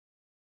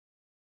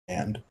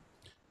land.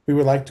 We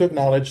would like to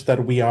acknowledge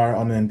that we are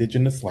on an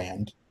indigenous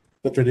land,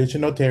 the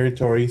traditional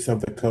territories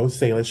of the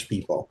Coast Salish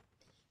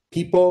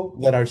people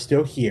that are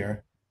still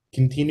here,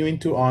 continuing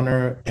to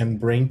honor and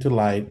bring to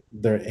light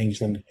their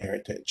ancient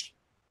heritage.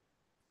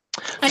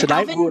 And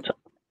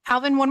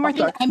Alvin, one more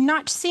thing. sorry. I'm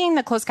not seeing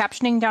the closed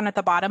captioning down at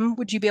the bottom.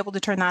 Would you be able to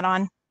turn that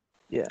on?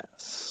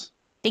 Yes.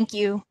 Thank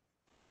you.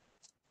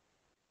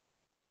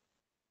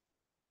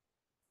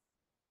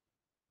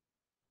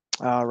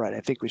 All right, I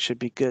think we should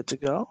be good to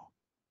go.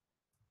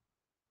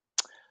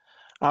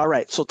 All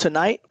right, so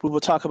tonight we will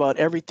talk about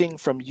everything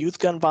from youth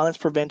gun violence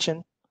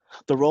prevention,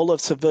 the role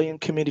of civilian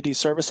community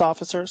service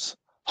officers,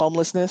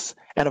 homelessness,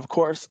 and of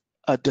course,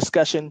 a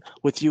discussion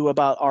with you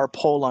about our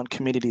poll on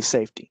community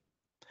safety.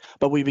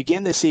 But we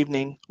begin this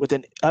evening with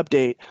an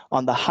update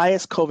on the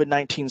highest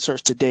COVID-19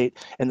 surge to date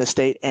in the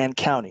state and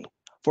county,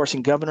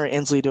 forcing Governor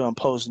Inslee to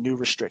impose new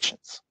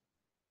restrictions.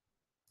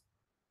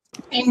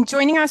 And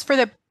joining us for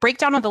the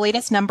breakdown of the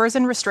latest numbers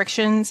and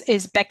restrictions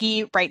is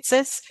Becky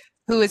Reitzes,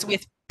 who is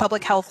with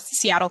Public Health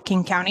Seattle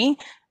King County.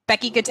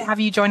 Becky, good to have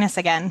you join us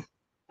again.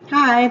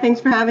 Hi,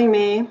 thanks for having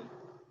me.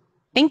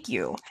 Thank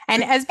you.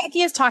 And as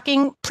Becky is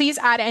talking, please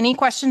add any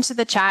questions to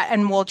the chat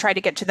and we'll try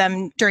to get to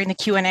them during the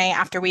Q&A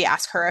after we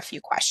ask her a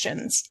few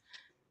questions.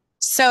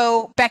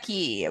 So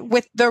Becky,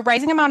 with the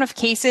rising amount of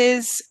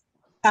cases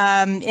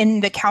in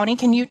the county,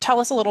 can you tell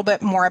us a little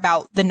bit more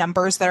about the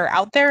numbers that are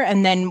out there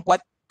and then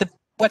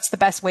what's the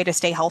best way to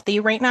stay healthy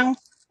right now?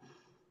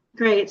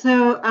 Great.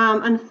 So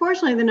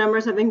unfortunately, the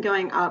numbers have been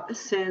going up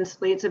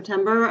since late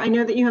September. I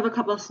know that you have a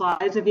couple of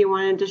slides if you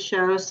wanted to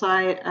show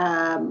slide,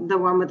 the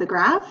one with the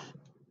graph.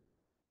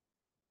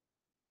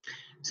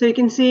 So you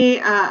can see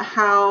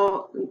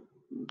how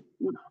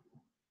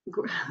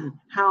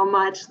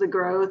much the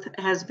growth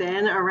has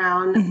been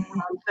around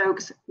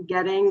folks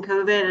getting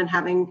COVID and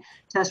having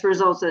test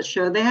results that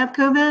show they have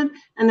COVID.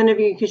 And then if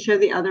you could show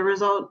the other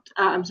result,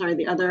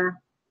 the other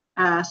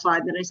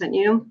slide that I sent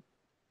you.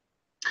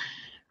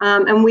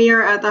 And we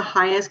are at the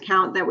highest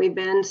count that we've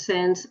been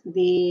since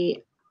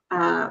the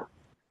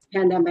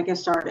pandemic has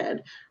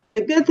started.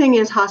 The good thing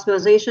is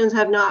hospitalizations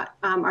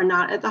are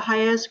not at the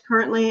highest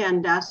currently,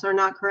 and deaths are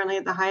not currently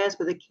at the highest,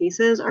 but the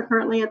cases are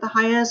currently at the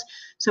highest.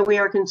 So we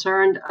are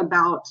concerned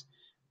about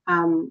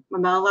a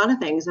lot of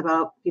things,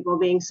 about people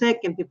being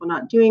sick and people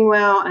not doing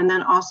well, and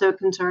then also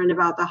concerned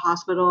about the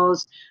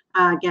hospitals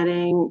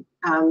getting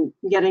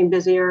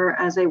busier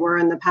as they were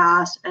in the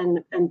past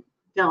and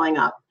filling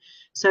up.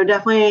 So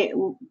definitely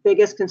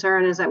biggest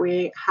concern is that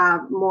we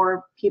have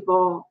more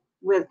people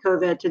with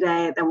COVID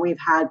today than we've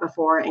had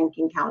before in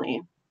King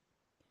County.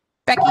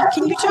 Becky,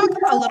 can you talk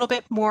a little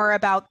bit more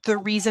about the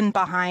reason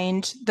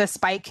behind the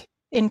spike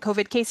in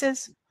COVID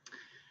cases?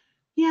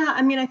 Yeah,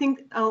 I mean, I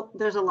think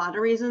there's a lot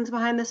of reasons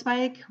behind the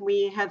spike.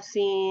 We have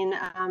seen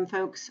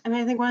folks, I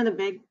mean, I think one of the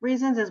big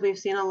reasons is we've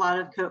seen a lot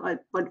of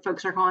what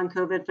folks are calling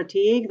COVID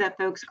fatigue, that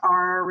folks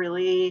are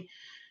really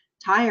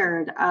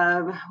tired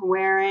of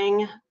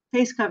wearing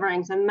face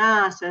coverings and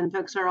masks, and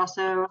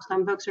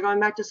some folks are going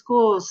back to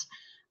schools.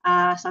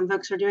 Some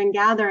folks are doing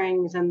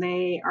gatherings and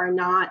they are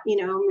not,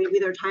 maybe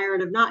they're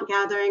tired of not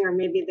gathering, or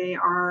maybe they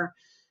are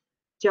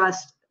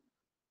just,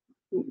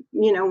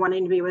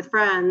 wanting to be with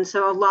friends.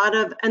 So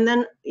and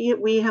then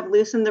we have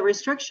loosened the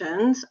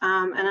restrictions.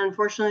 And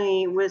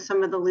unfortunately, with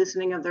some of the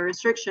loosening of the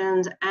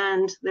restrictions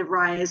and the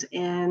rise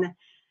in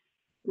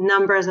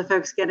numbers of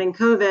folks getting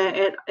COVID,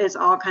 it is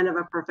all kind of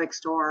a perfect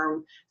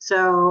storm.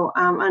 So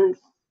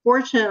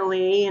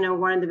unfortunately,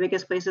 one of the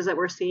biggest places that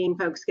we're seeing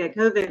folks get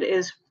COVID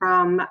is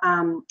from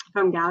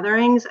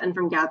gatherings and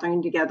from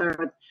gathering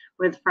together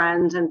with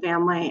friends and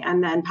family,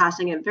 and then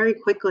passing it very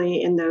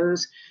quickly in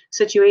those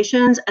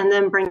situations, and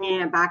then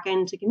bringing it back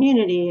into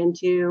community,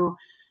 into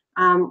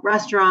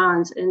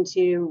restaurants,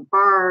 into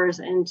bars,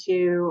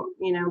 into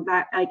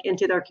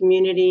into their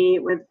community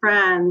with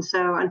friends.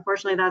 So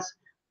unfortunately, that's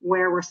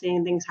where we're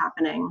seeing things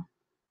happening.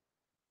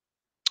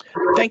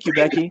 Thank you,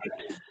 Becky.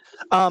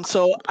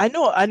 So I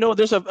know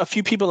there's a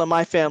few people in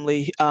my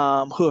family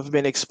who have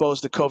been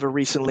exposed to COVID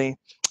recently.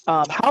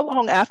 How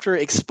long after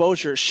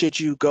exposure should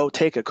you go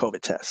take a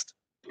COVID test?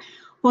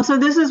 Well, so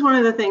this is one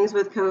of the things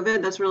with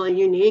COVID that's really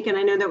unique. And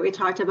I know that we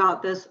talked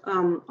about this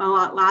a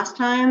lot last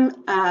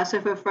time.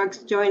 So for folks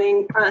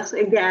joining us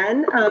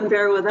again,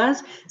 bear with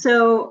us.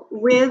 So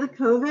with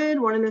COVID,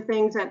 one of the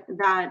things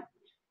that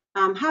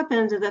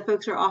happens is that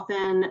folks are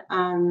often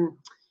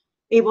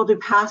able to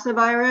pass the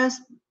virus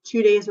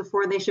 2 days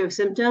before they show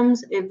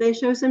symptoms, if they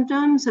show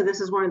symptoms. So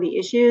this is one of the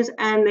issues.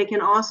 And they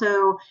can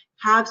also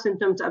have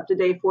symptoms up to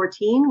day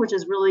 14, which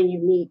is really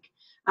unique.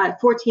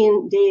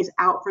 14 days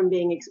out from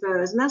being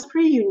exposed. And that's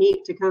pretty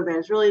unique to COVID.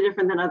 It's really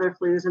different than other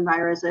flus and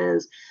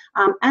viruses.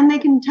 And they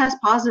can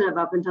test positive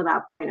up until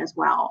that point as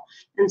well.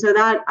 And so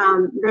that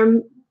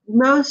they're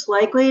most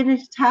likely to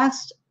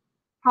test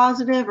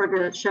positive or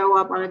to show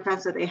up on a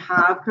test that they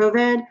have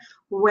COVID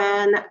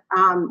when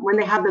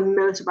they have the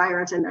most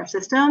virus in their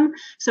system.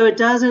 So it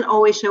doesn't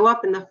always show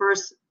up in the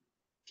first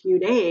few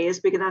days,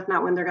 because that's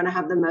not when they're going to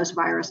have the most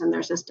virus in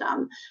their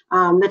system.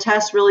 The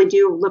tests really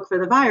do look for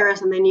the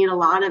virus, and they need a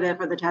lot of it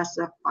for the tests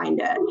to find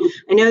it.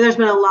 I know there's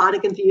been a lot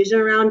of confusion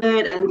around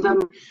it, and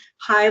some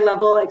high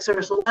level like sort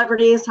of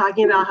celebrities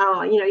talking about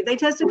how, you know, they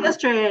tested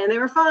yesterday and they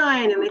were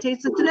fine, and they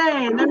tested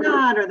today and they're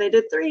not, or they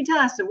did 3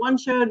 tests and 1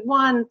 showed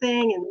one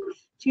thing and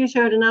 2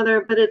 showed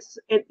another. But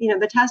you know,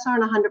 the tests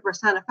aren't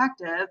 100%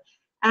 effective,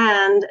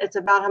 and it's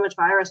about how much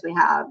virus we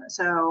have.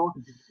 So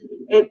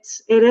it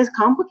is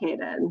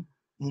complicated.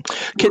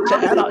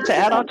 To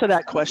add on to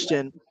that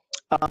question,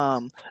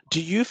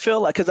 do you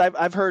feel like, because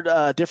I've heard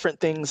different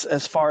things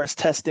as far as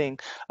testing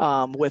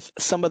with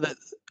some of the,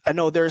 I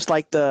know there's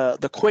like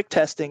the quick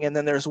testing, and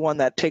then there's one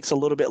that takes a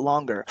little bit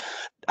longer.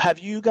 Have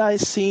you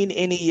guys seen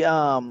any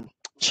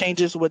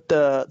changes with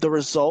the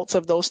results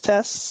of those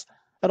tests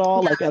at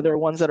all? Yeah. Like other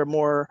ones that are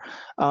more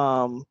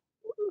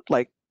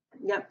like?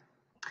 Yep.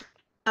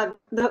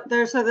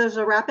 There's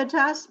a rapid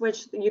test,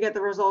 which you get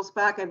the results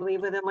back, I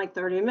believe, within like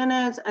 30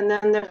 minutes. And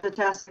then there's a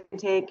test that can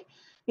take,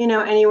 you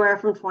know, anywhere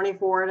from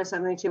 24 to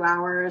 72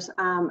 hours.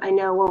 I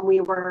know when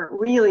we were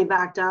really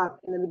backed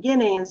up in the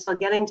beginning and still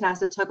getting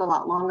tests, it took a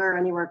lot longer,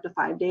 anywhere up to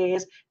 5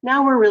 days.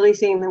 Now we're really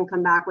seeing them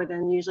come back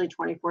within usually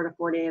 24 to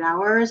 48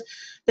 hours.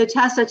 The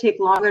tests that take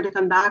longer to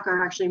come back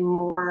are actually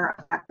more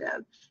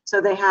effective.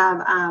 So they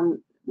have,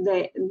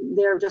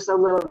 they're just a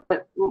little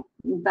bit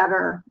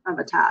better of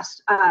a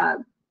test.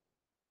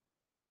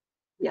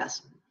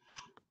 Yes.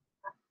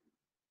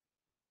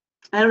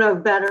 I don't know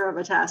if better of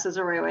a test is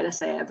the right way to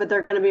say it, but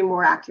they're going to be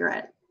more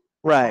accurate.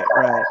 Right.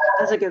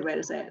 That's a good way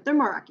to say it. They're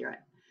more accurate.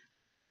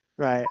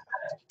 Right.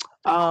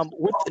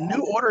 With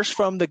new orders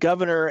from the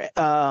governor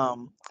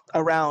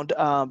around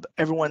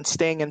everyone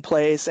staying in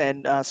place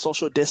and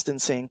social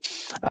distancing,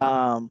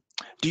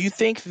 do you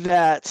think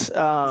that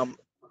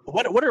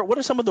what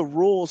are some of the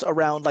rules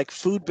around like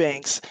food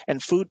banks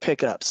and food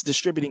pickups,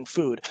 distributing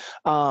food?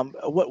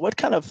 What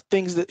kind of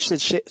things that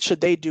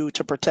should they do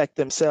to protect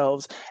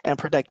themselves and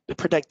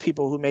protect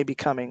people who may be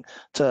coming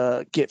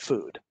to get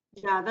food?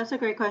 Yeah, that's a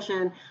great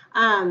question.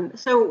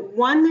 So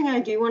one thing I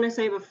do want to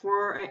say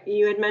before,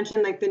 you had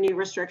mentioned like the new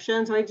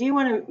restrictions, so I do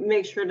want to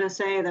make sure to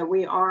say that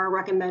we are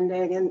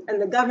recommending,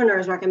 and the governor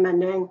is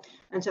recommending,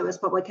 and so is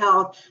public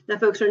health, that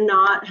folks are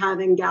not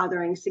having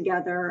gatherings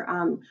together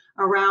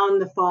around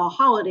the fall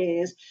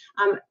holidays.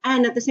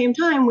 And at the same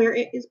time,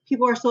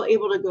 people are still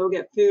able to go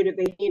get food if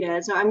they need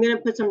it. So I'm going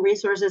to put some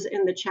resources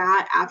in the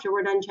chat after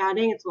we're done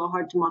chatting. It's a little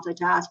hard to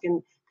multitask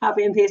and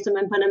copy and paste them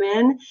and put them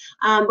in.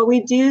 But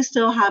we do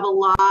still have a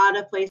lot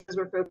of places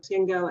where folks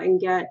can go and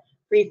get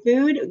free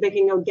food. They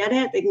can go get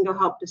it. They can go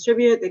help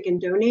distribute. They can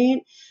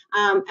donate.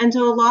 And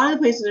so a lot of the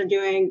places are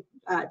doing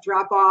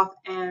drop off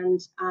and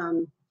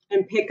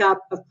pick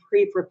up of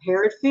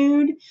pre-prepared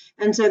food.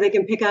 And so they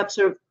can pick up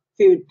sort of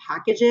food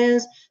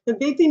packages. The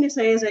big thing to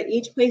say is that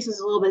each place is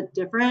a little bit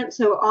different.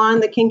 So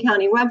on the King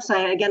County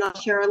website, again, I'll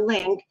share a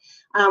link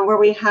where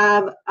we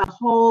have a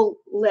whole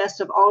list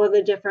of all of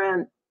the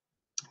different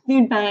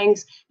food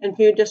banks and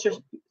food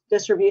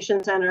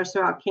distribution centers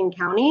throughout King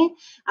County,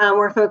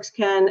 where folks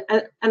can,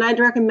 and I'd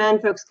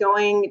recommend folks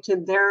going to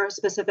their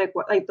specific,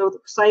 like the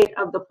site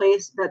of the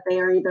place that they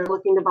are either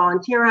looking to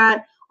volunteer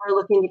at or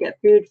looking to get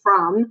food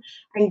from,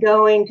 and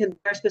going to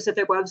their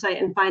specific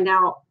website and find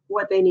out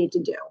what they need to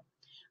do.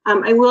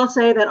 I will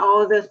say that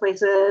all of those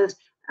places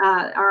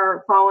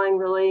are following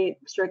really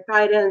strict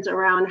guidance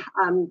around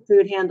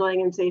food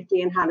handling and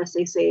safety and how to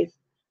stay safe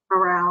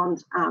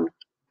around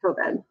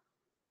COVID.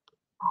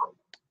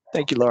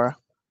 Thank you, Laura.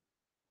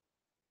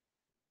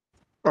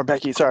 Or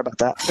Becky, sorry about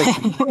that.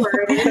 Thank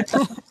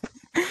you.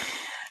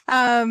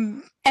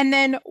 And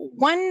then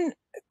one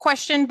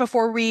question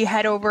before we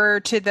head over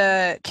to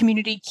the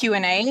community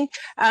Q&A.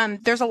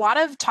 There's a lot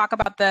of talk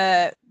about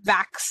the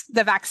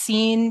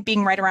vaccine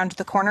being right around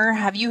the corner.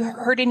 Have you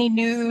heard any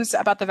news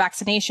about the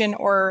vaccination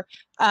or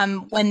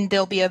when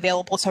they'll be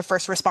available to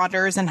first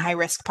responders and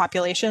high-risk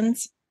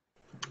populations?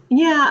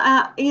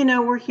 Yeah, you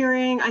know, we're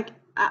hearing,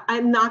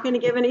 I'm not going to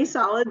give any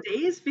solid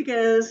days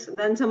because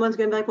then someone's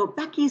going to be like, well,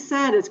 Becky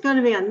said it's going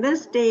to be on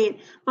this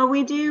date. But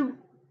we do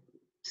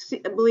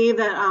believe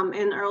that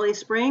in early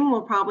spring,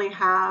 we'll probably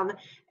have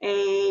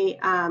a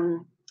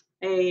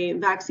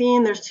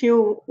vaccine. There's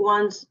 2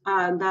 ones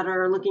that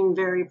are looking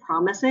very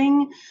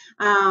promising,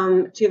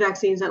 2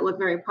 vaccines that look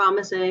very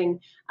promising.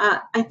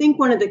 I think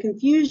one of the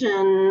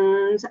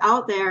confusions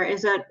out there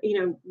is that, you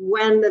know,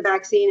 when the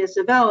vaccine is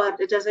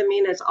developed, it doesn't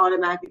mean it's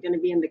automatically going to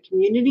be in the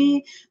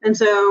community. And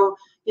so,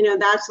 you know,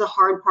 that's the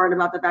hard part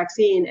about the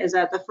vaccine, is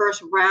that the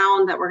first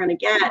round that we're going to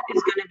get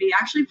is going to be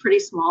actually pretty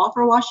small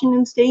for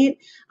Washington State.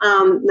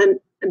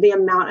 The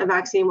amount of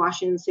vaccine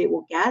Washington State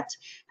will get.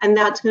 And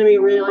that's going to be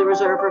really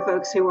reserved for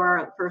folks who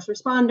are first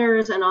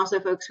responders and also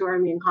folks who are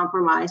immune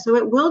compromised. So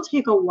it will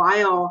take a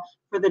while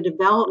for the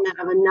development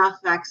of enough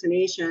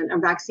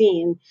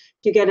vaccine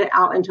to get it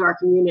out into our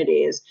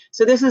communities.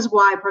 So this is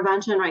why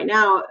prevention right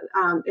now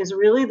is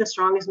really the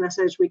strongest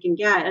message we can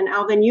get. And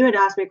Alvin, you had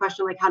asked me a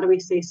question like, how do we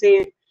stay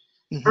safe?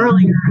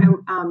 earlier,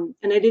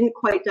 and I didn't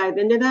quite dive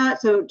into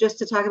that. So just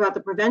to talk about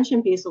the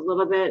prevention piece a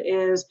little bit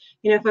is,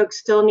 folks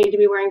still need to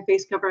be wearing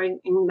face covering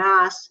and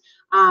masks,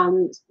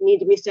 need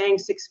to be staying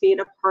 6 feet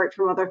apart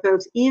from other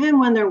folks, even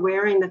when they're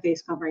wearing the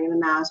face covering and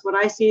the mask. What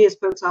I see is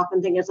folks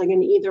often think it's like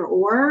an either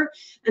or,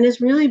 and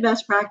it's really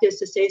best practice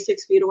to stay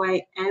 6 feet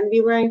away and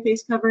be wearing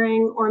face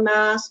covering or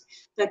mask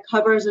that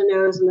covers the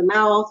nose and the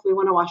mouth. We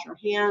want to wash our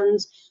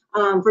hands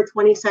for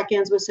 20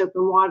 seconds with soap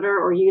and water,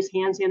 or use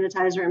hand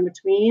sanitizer in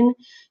between.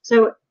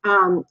 So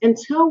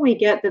until we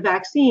get the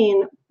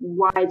vaccine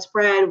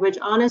widespread, which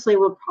honestly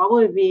will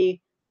probably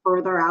be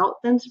further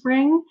out than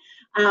spring,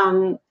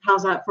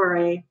 how's that for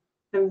a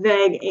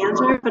vague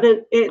answer? But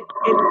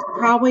it's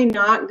probably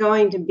not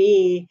going to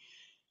be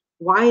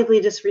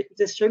widely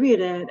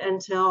distributed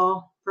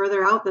until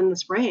further out than the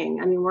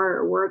spring. I mean,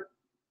 we're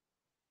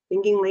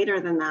thinking later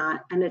than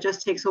that, and it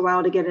just takes a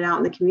while to get it out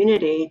in the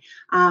community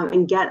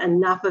and get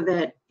enough of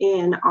it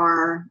in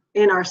our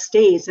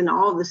states, in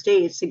all of the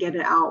states, to get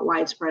it out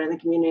widespread in the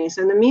community.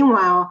 So in the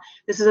meanwhile,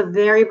 this is a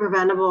very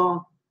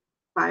preventable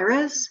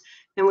virus,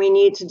 and we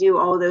need to do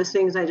all of those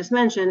things I just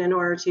mentioned in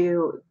order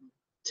to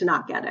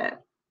not get it.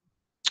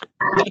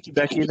 Thank you,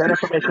 Becky. That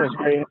information was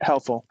very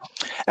helpful.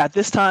 At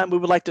this time, we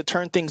would like to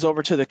turn things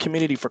over to the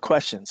community for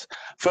questions.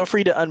 Feel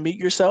free to unmute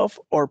yourself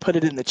or put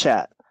it in the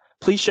chat.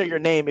 Please share your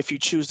name if you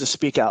choose to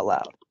speak out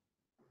loud.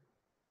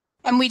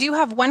 And we do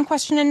have one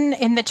question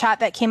in the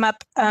chat that came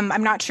up.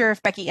 I'm not sure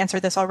if Becky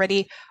answered this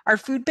already. Are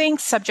food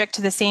banks subject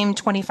to the same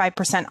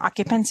 25%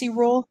 occupancy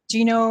rule? Do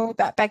you know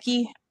that,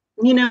 Becky?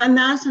 And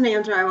that's an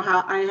answer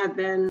I have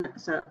been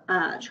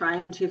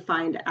trying to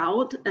find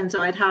out, and so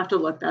I'd have to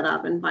look that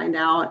up and find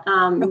out.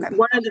 Okay.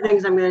 One of the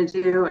things I'm going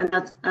to do, and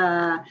that's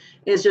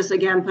is just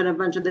again put a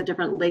bunch of the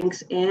different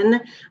links in.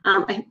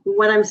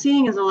 What I'm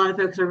seeing is a lot of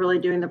folks are really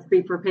doing the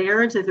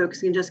pre-prepared, so folks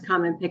can just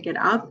come and pick it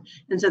up,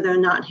 and so they're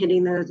not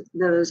hitting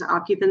those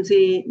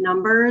occupancy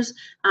numbers.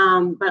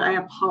 But I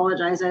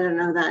apologize, I don't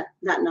know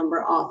that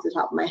number off the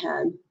top of my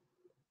head.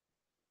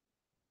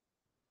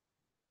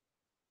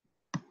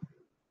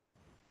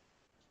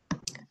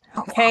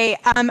 Okay,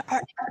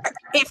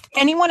 if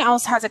anyone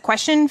else has a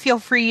question, feel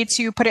free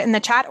to put it in the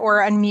chat or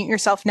unmute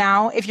yourself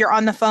now. If you're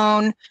on the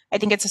phone, I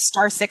think it's a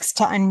 *6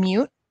 to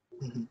unmute.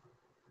 Mm-hmm.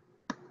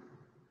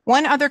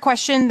 One other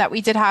question that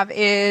we did have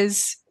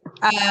is,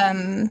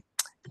 let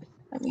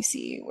me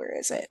see, where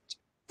is it?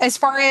 As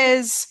far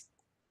as,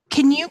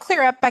 can you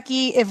clear up,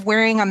 Becky, if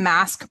wearing a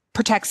mask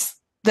protects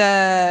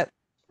the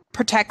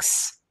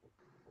person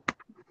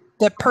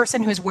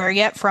who's wearing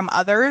it from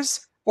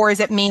others, or is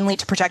it mainly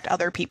to protect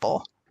other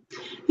people?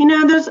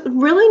 There's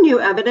really new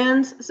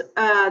evidence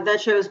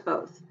that shows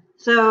both.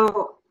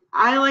 So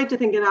I like to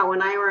think about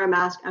when I wear a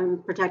mask,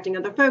 I'm protecting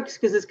other folks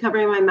because it's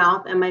covering my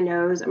mouth and my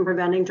nose and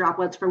preventing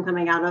droplets from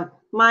coming out of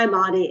my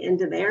body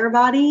into their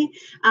body.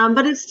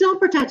 But it's still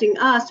protecting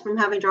us from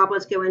having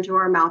droplets go into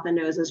our mouth and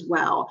nose as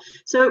well.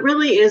 So it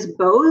really is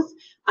both.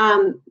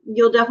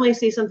 You'll definitely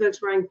see some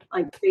folks wearing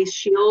like face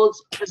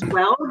shields as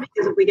well,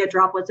 because if we get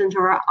droplets into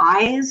our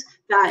eyes,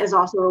 that is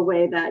also a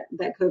way that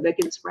COVID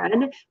can spread.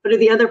 But if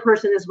the other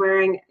person is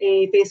wearing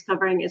a face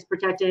covering, it's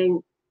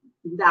protecting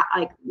that,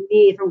 like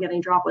me, from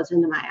getting droplets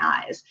into my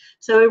eyes.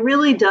 So it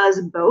really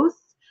does both.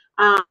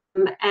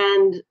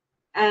 And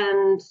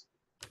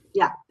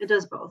yeah, it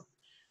does both.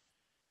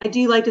 I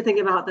do like to think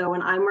about, though,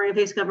 when I'm wearing a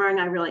face covering,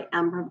 I really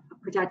am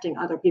protecting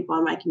other people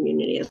in my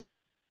community. It's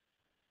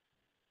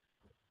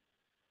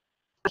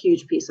a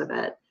huge piece of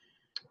it.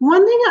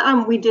 One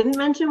thing we didn't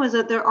mention was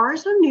that there are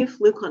some new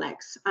flu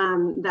clinics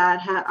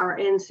that are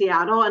in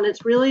Seattle, and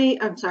it's really,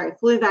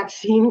 flu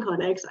vaccine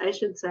clinics, I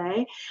should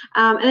say.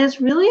 And it's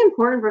really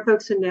important for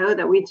folks to know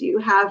that we do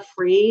have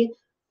free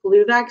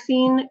flu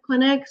vaccine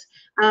clinics.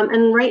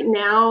 And right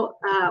now,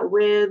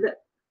 with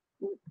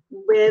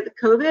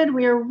COVID,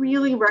 we are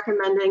really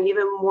recommending,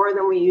 even more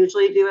than we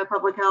usually do at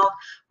Public Health,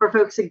 for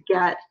folks to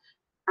get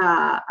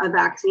a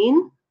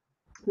vaccine,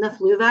 the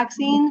flu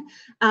vaccine.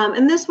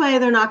 And this way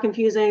they're not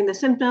confusing the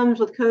symptoms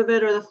with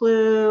COVID or the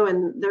flu,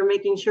 and they're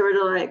making sure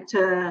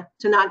to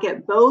not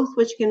get both,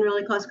 which can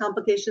really cause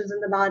complications in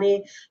the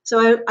body.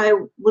 So I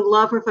would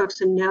love for folks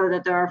to know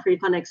that there are free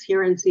clinics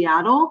here in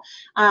Seattle.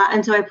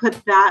 And so I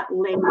put that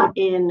link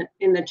in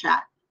the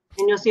chat.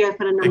 And you'll see I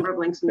put a number of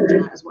links in the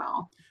chat as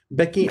well.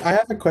 Becky, I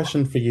have a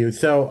question for you.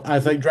 So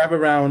as I drive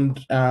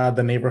around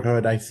the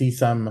neighborhood, I see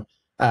some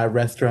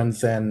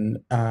restaurants and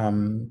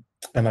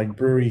like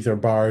breweries or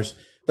bars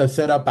that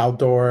set up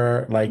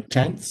outdoor like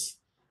tents.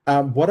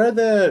 What are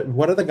the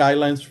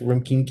guidelines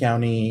from King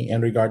County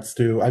in regards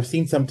to? I've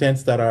seen some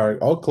tents that are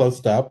all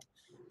closed up,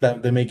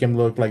 that they make them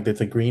look like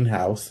it's a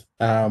greenhouse.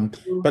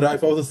 But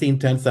I've also seen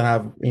tents that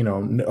have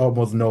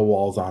almost no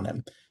walls on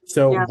them.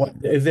 So yeah.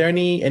 Is there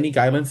any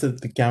guidelines that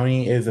the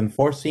county is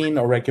enforcing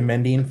or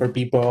recommending for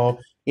people?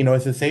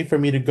 Is it safe for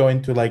me to go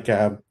into like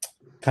a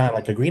kind of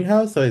like a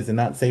greenhouse, or is it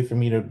not safe for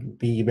me to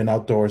be even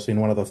outdoors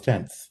in one of those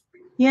tents?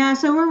 Yeah,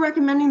 so we're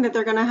recommending that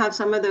they're going to have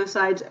some of those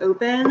sides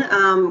open,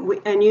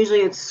 and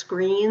usually it's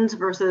screens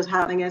versus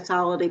having it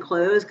solidly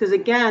closed, because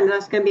again,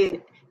 that's going to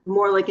be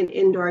more like an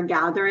indoor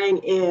gathering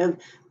if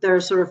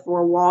there's sort of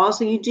four walls.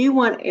 So you do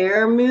want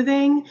air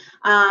moving,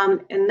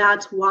 and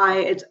that's why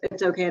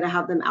it's okay to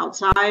have them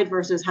outside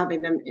versus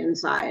having them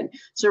inside.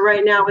 So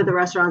right now with the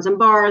restaurants and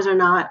bars are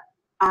not,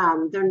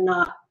 they're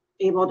not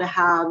able to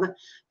have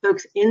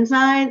folks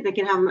inside. They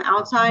can have them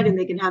outside and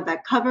they can have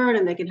that covered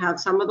and they can have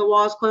some of the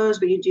walls closed,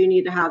 but you do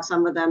need to have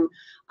some of them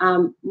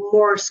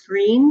more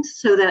screened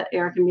so that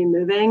air can be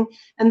moving.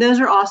 And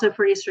those are also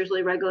pretty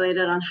strictly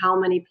regulated on how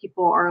many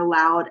people are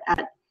allowed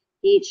at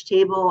each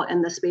table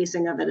and the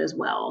spacing of it as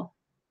well.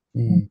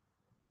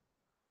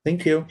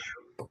 Thank you.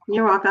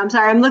 You're welcome. I'm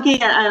sorry. I'm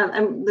looking at,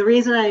 the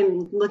reason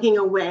I'm looking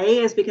away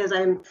is because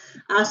I'm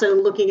also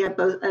looking at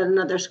at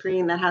another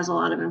screen that has a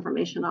lot of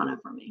information on it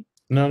for me.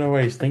 No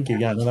worries. Thank you.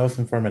 Yeah, no, that was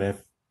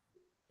informative.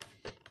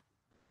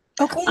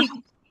 Okay.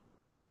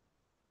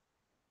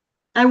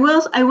 I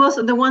will.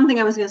 The one thing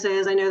I was going to say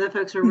is I know that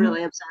folks are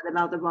really upset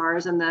about the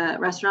bars and the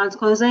restaurants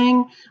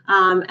closing,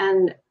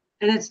 and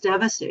it's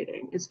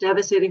devastating. It's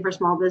devastating for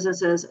small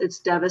businesses. It's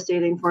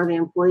devastating for the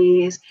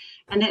employees,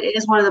 and it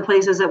is one of the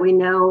places that we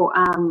know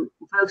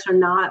folks are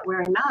not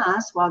wearing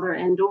masks while they're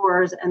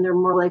indoors, and they're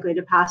more likely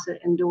to pass it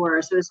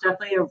indoors. So it's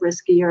definitely a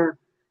riskier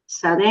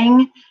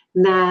setting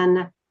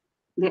than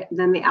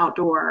the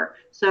outdoor.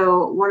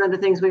 So one of the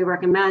things we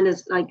recommend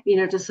is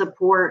to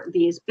support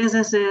these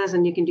businesses,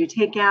 and you can do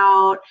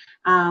takeout,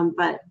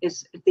 but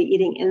it's the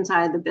eating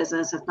inside the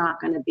business is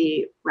not going to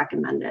be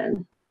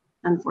recommended,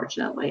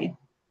 unfortunately.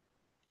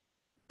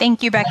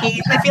 Thank you, Becky.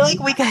 I feel like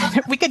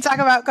we could talk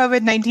about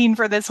COVID-19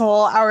 for this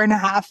whole hour and a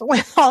half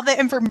with all the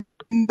information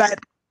that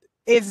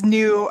is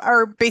new,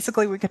 or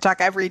basically we could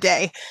talk every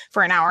day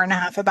for an hour and a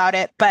half about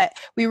it, but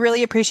we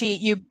really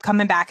appreciate you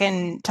coming back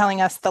and telling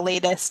us the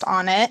latest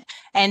on it.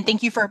 And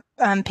thank you for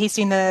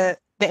pasting the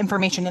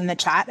information in the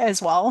chat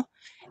as well.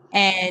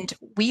 And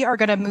we are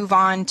going to move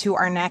on to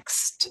our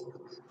next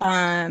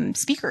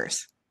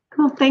speakers.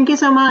 Cool. Thank you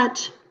so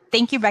much.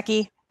 Thank you,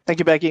 Becky. Thank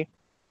you, Becky.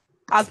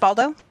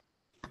 Osvaldo?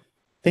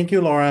 Thank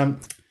you, Laura.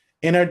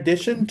 In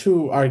addition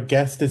to our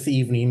guest this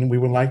evening, we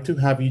would like to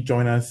have you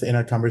join us in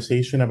a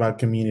conversation about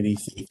community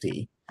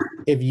safety.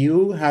 If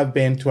you have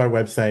been to our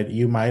website,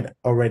 you might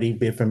already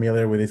be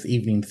familiar with this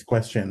evening's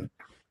question.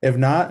 If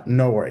not,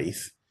 no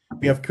worries.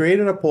 We have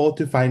created a poll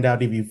to find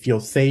out if you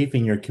feel safe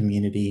in your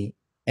community,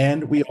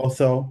 and we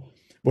also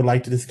would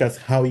like to discuss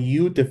how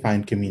you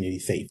define community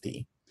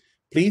safety.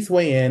 Please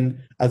weigh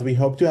in, as we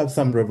hope to have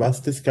some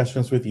robust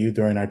discussions with you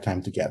during our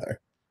time together.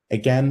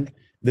 Again,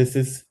 this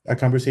is a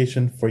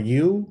conversation for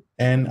you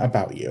and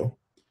about you.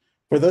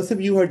 For those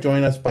of you who are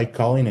joining us by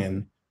calling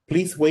in,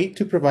 please wait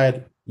to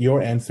provide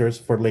your answers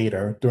for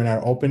later during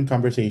our open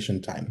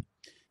conversation time.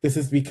 This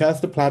is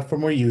because the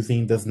platform we're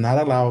using does not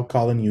allow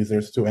call-in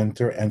users to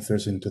enter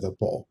answers into the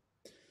poll.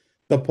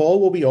 The poll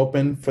will be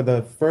open for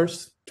the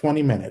first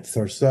 20 minutes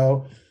or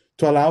so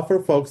to allow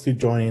for folks to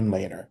join in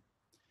later.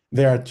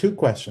 There are two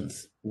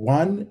questions.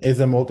 One is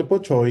a multiple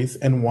choice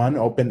and one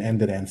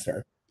open-ended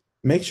answer.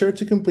 Make sure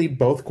to complete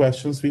both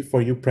questions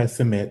before you press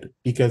submit,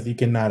 because you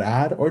cannot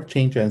add or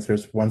change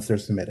answers once they're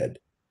submitted.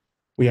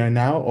 We are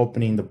now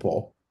opening the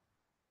poll.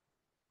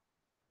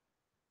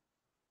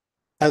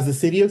 As the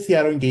City of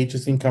Seattle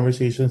engages in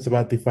conversations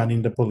about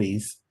defunding the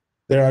police,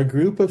 there are a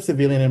group of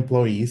civilian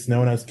employees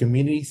known as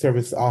Community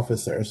Service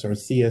Officers, or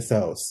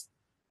CSOs.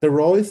 The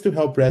role is to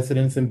help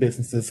residents and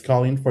businesses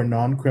calling for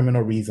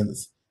non-criminal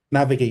reasons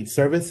navigate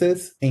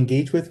services,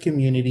 engage with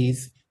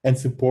communities, and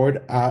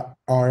support our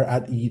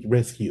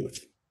at-risk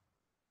youth.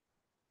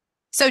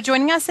 So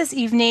joining us this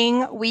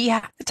evening,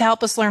 to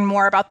help us learn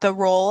more about the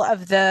role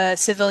of the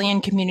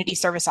Civilian Community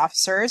Service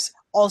Officers,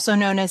 also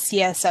known as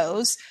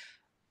CSOs,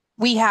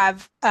 we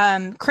have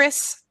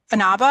Chris,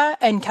 Inaba,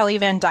 and Kelly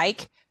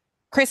VanDyke.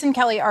 Chris and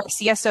Kelly are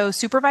CSO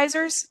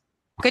supervisors.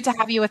 Good to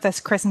have you with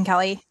us, Chris and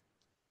Kelly.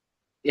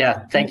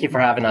 Yeah, thank you for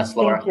having us,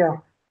 Laura. Thank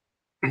you.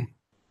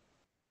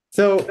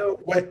 So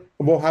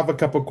we'll have a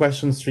couple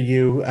questions for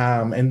you,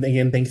 and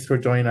again, thanks for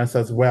joining us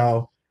as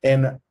well.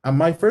 And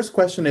my first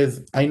question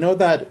is: I know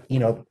that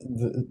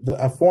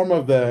a form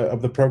of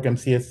the program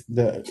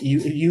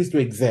used to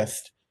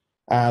exist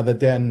that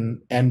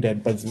then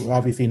ended, but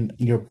obviously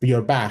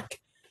you're back.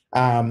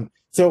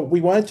 So we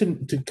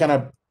wanted to kind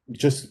of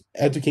just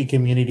educate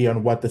community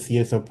on what the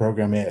CSO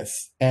program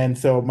is. And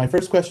so my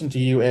first question to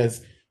you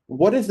is: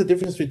 what is the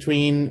difference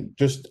between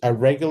just a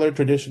regular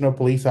traditional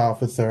police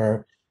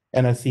officer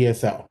and a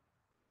CSO?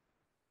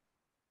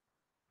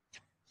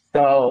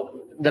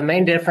 So the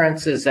main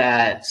difference is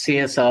that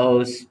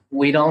CSOs,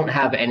 we don't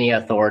have any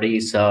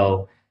authority,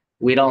 so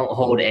we don't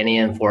hold any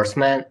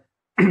enforcement.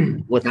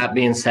 With that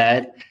being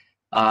said,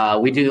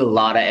 we do a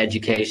lot of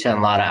education,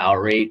 a lot of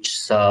outreach.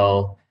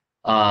 So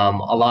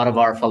a lot of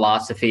our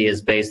philosophy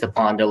is based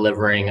upon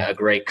delivering a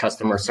great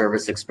customer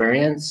service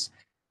experience.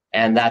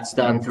 And that's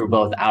done through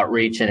both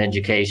outreach and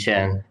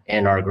education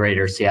in our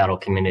greater Seattle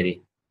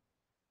community.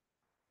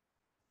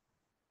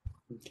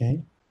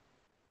 Okay.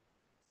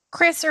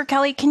 Chris or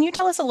Kelly, can you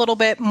tell us a little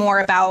bit more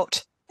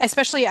about,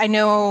 especially I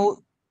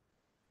know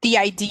the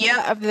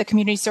idea of the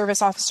community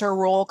service officer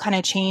role kind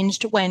of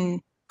changed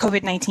when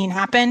COVID-19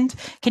 happened.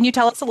 Can you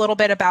tell us a little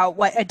bit about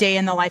what a day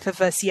in the life of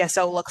a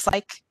CSO looks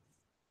like?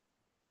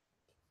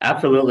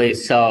 Absolutely.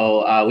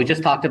 So we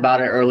just talked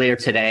about it earlier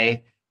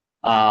today.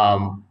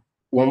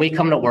 When we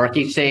come to work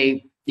each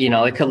day,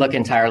 it could look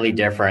entirely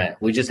different.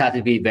 We just have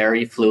to be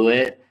very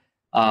fluid.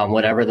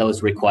 Whatever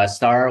those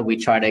requests are, we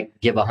try to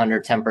give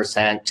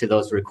 110% to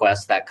those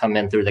requests that come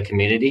in through the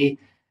community.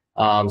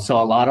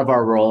 So a lot of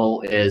our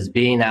role is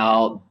being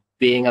out,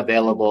 being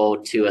available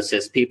to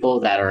assist people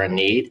that are in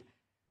need.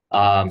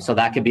 So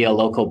that could be a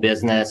local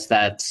business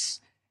that's,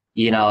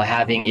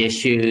 having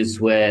issues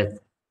with,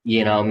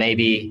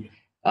 maybe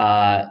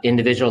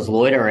individuals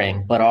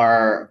loitering, but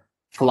our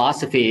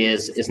philosophy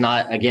is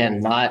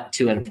not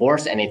to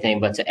enforce anything,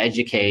 but to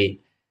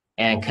educate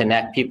and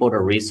connect people to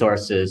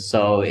resources.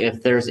 So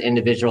if there's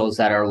individuals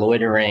that are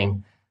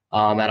loitering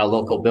at a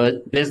local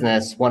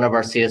business, one of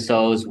our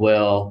CSOs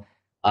will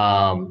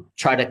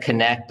try to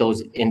connect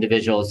those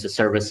individuals to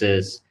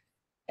services.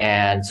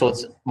 And so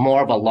it's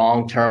more of a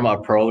long-term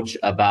approach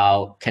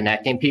about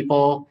connecting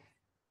people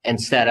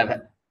instead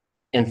of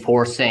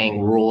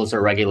enforcing rules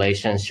or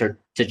regulations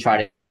to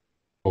try to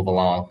move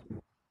along.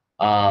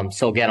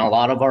 So again, a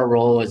lot of our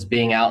role is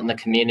being out in the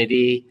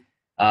community.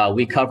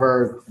 We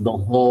cover the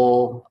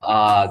whole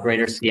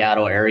greater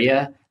Seattle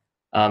area.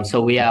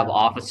 So we have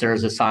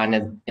officers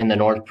assigned in the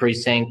North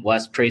Precinct,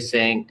 West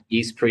Precinct,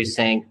 East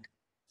Precinct,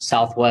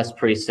 Southwest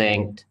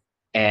Precinct,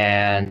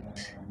 and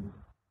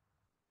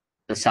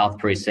the South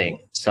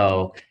Precinct.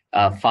 So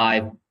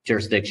 5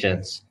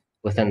 jurisdictions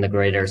within the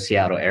greater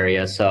Seattle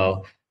area.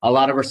 So a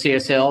lot of our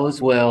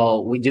CSOs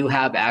we do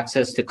have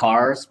access to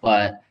cars,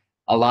 but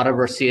a lot of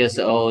our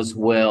CSOs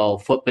will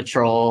foot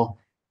patrol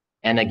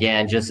and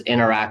again, just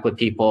interact with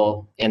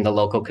people in the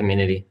local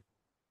community.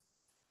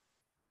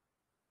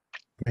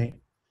 Great.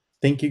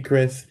 Thank you,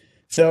 Chris.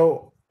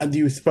 So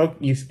you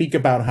speak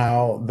about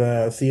how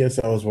the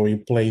CSOs were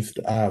placed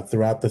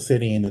throughout the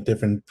city in the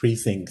different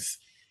precincts.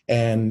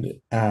 And,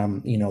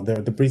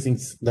 the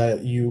precincts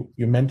that you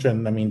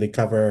mentioned, they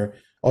cover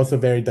also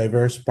very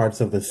diverse parts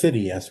of the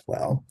city as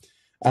well.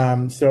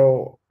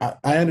 So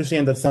I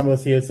understand that some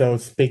of the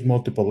CSOs speak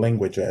multiple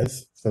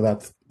languages, so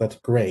that's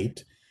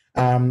great.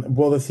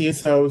 Will the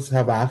CSOs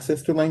have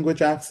access to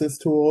language access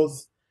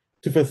tools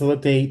to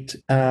facilitate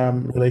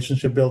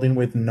relationship building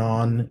with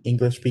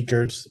non-English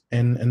speakers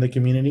in the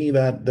community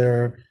that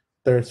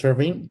they're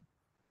serving?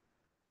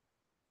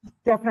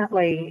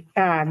 Definitely.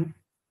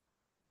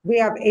 We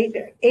have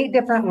eight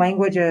different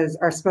languages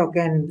are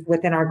spoken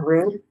within our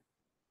group.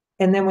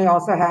 And then we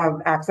also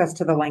have access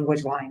to the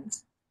language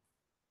lines.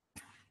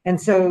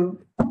 And so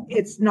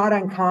it's not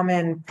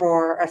uncommon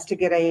for us to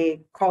get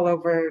a call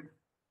over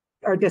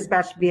or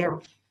dispatch via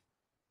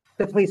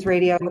the police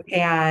radio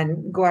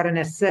and go out and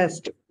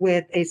assist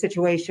with a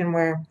situation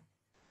where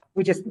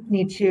we just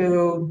need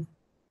to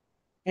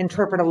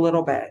interpret a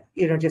little bit,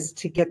 just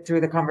to get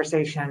through the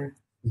conversation.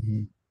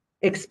 Mm-hmm.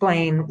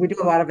 Explain. We do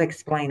a lot of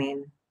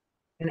explaining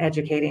and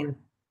educating.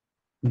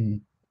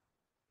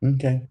 Mm-hmm.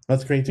 Okay,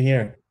 that's great to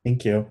hear.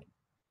 Thank you.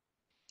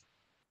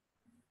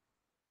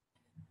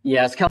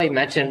 Yeah, as Kelly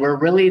mentioned, we're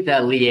really the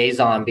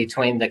liaison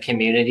between the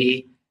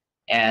community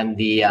and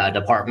the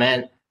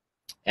department.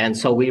 And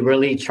so we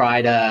really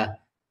try to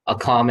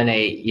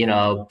accommodate,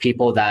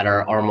 people that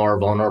are more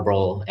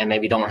vulnerable and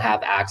maybe don't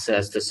have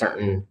access to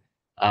certain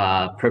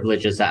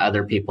privileges that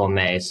other people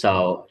may.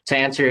 So to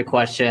answer your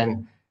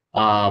question,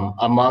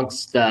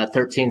 amongst the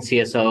 13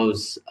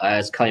 CSOs,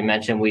 as Kelly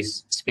mentioned, we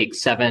speak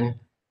 7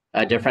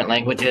 different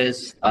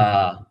languages: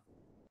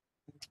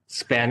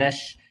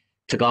 Spanish,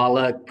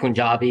 Tagalog,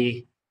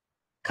 Punjabi,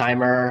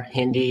 Khmer,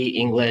 Hindi,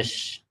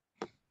 English,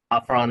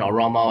 Afran,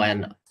 Oromo,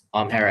 and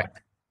Amharic.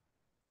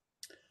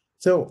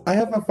 So I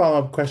have a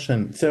follow-up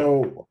question.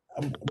 So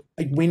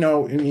we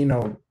know,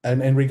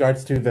 and in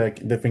regards to the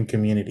different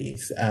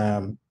communities,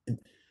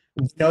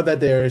 we know that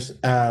there's,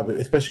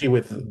 especially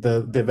with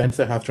the events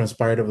that have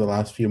transpired over the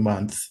last few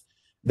months,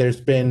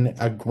 there's been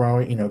a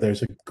growing,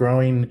 there's a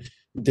growing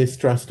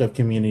distrust of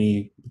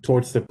community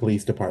towards the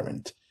police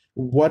department.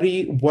 What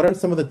are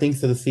some of the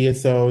things that the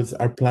CSOs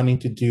are planning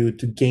to do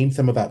to gain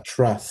some of that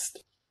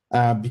trust?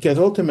 Because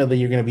ultimately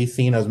you're going to be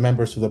seen as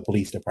members of the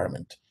police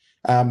department.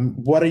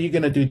 What are you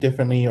going to do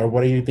differently, or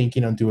what are you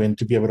thinking of doing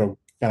to be able to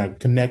kind of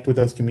connect with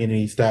those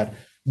communities that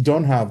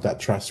don't have that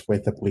trust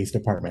with the police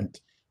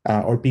department,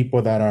 or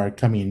people that are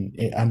coming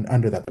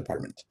under that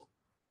department?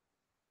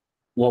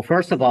 Well,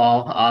 first of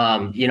all,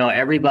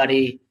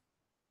 everybody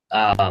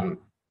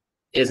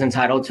is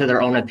entitled to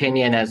their own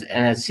opinion. As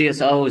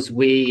CSOs,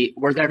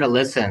 we're there to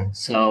listen.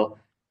 So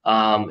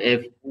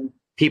if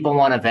people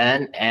want to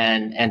vent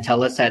and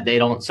tell us that they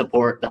don't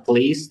support the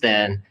police,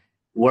 then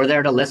we're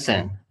there to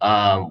listen.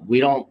 We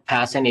don't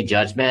pass any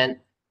judgment.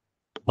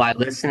 By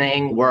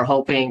listening, we're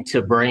hoping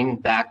to bring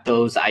back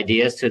those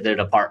ideas to the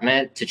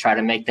department to try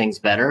to make things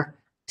better,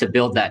 to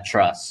build that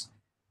trust.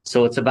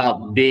 So it's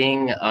about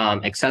being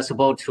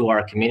accessible to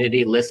our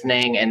community,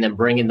 listening, and then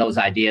bringing those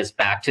ideas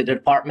back to the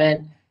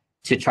department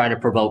to try to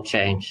provoke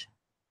change.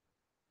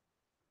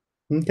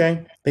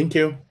 Okay, thank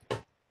you.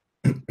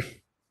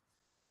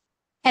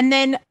 And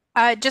then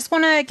just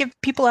want to give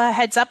people a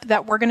heads up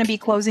that we're going to be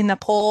closing the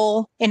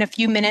poll in a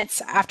few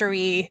minutes after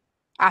we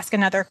ask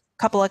another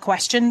couple of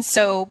questions.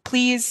 So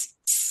please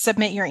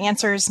submit your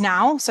answers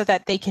now so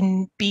that they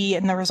can be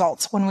in the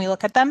results when we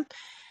look at them.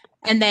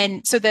 And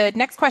then, so the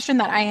next question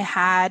that I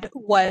had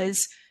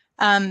was,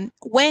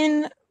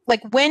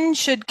 when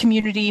should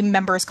community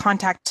members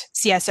contact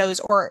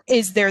CSOs, or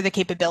is there the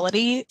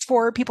capability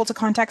for people to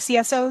contact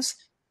CSOs?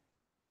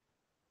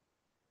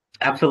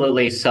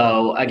 Absolutely.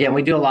 So again,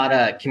 we do a lot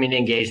of community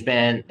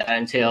engagement that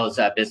entails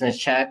business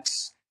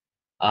checks.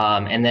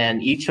 And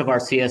then each of our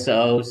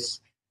CSOs,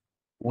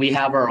 we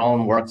have our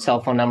own work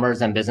cell phone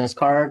numbers and business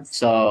cards.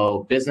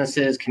 So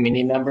businesses,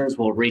 community members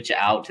will reach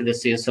out to the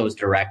CSOs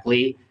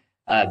directly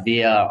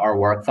via our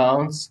work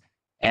phones.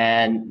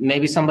 And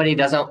maybe something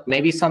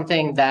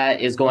that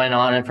is going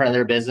on in front of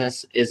their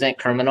business isn't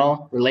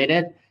criminal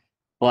related,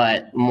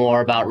 but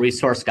more about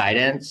resource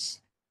guidance.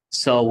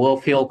 So we'll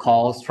field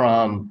calls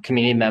from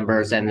community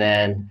members and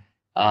then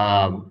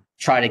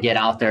try to get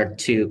out there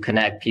to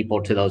connect people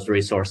to those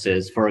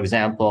resources. For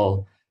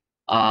example,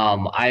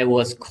 I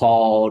was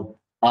called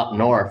up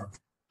north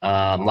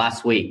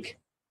last week.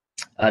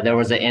 There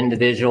was an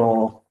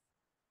individual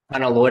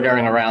kind of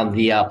loitering around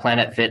the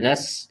Planet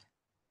Fitness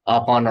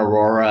up on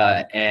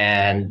Aurora,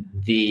 and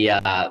the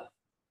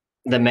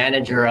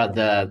manager of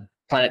the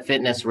Planet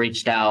Fitness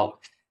reached out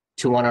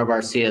to one of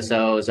our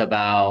CSOs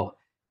about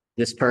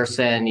this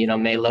person,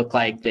 may look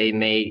like they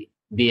may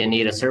be in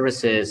need of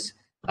services.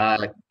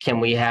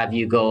 Can we have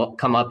you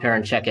come up here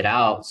and check it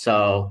out?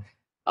 So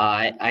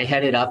I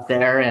headed up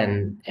there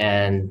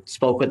and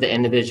spoke with the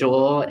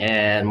individual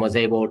and was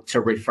able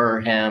to refer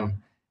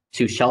him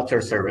to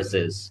shelter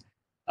services.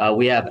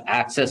 We have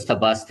access to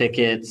bus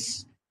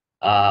tickets.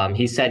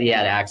 He said he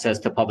had access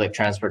to public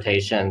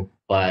transportation,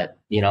 but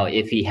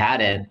if he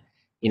hadn't,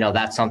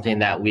 that's something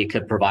that we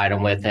could provide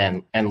him with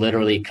and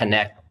literally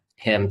connect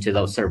him to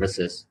those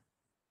services.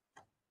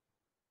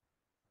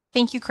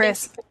 Thank you,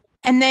 Chris.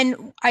 And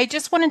then I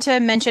just wanted to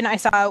mention, I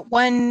saw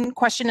one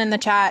question in the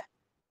chat.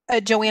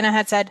 Joanna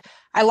had said,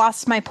 I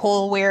lost my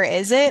poll, where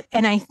is it?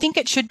 And I think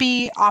it should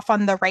be off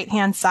on the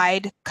right-hand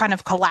side, kind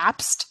of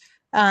collapsed,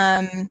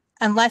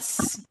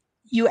 unless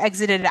you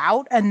exited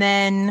out. And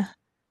then,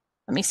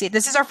 let me see,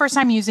 this is our first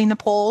time using the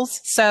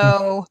polls.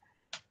 So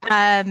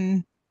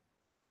then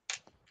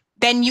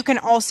you can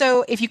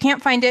also, if you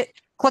can't find it,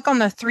 click on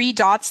the 3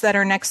 dots that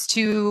are next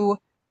to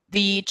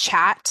the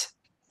chat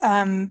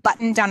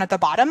button down at the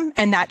bottom,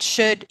 and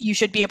you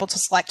should be able to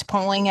select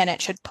polling and it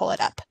should pull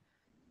it up.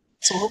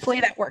 So hopefully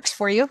that works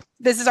for you.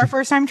 This is our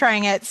first time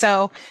trying it,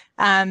 so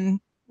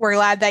we're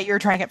glad that you're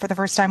trying it for the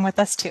first time with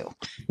us too.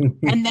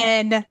 And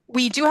then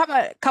we do have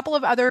a couple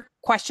of other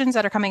questions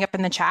that are coming up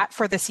in the chat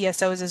for the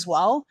CSOs as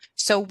well.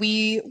 So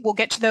we will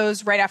get to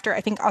those right after.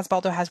 I think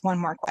Osvaldo has one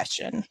more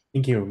question.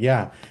 Thank you.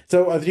 Yeah.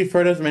 So as you've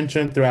heard us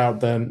mention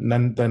throughout the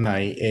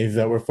night, is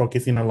that we're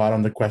focusing a lot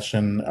on the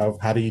question of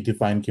how do you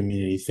define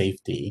community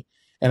safety?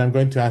 And I'm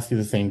going to ask you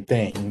the same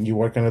thing. You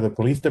work under the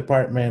police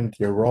department,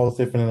 your role is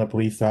different than a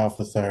police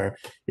officer,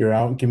 you're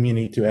out in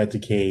community to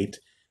educate.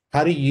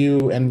 How do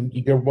you, and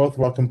you're both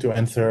welcome to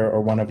answer,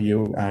 or one of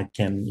you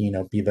can,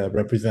 be the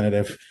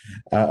representative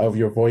of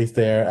your voice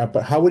there,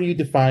 but how would you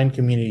define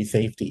community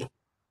safety?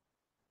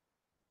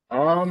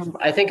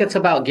 I think it's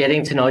about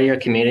getting to know your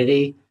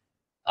community,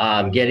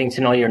 getting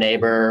to know your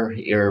neighbor,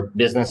 your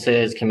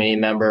businesses,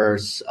 community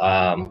members,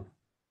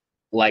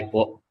 like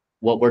what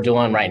we're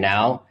doing right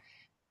now.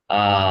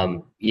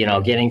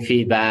 Getting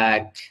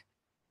feedback,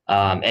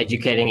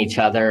 educating each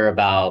other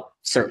about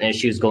certain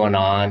issues going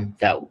on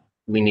that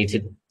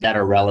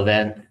are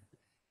relevant.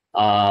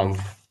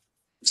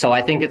 So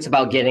I think it's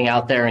about getting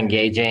out there,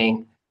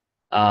 engaging.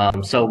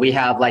 So we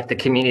have like the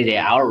community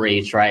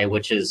outreach, right,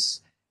 which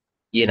is,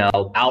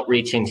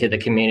 outreaching to the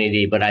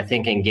community, but I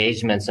think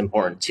engagement's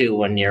important too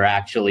when you're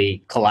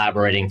actually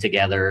collaborating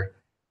together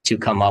to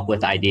come up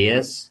with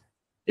ideas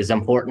is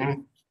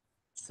important.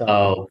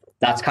 So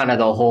that's kind of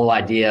the whole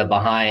idea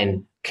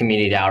behind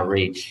community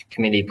outreach.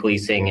 Community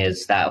policing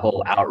is that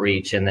whole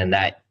outreach and then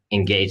that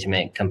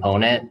engagement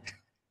component.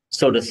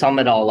 So to sum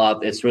it all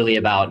up, it's really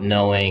about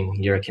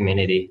knowing your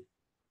community.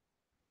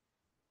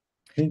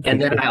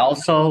 And then I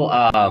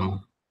also,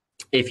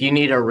 if you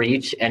need to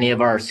reach any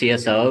of our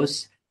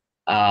CSOs,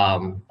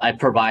 I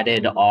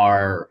provided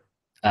our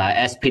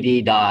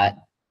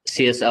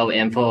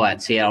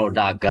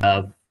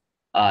spd.csoinfo@seattle.gov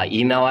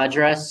email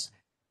address.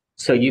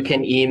 So you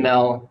can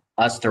email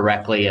us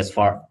directly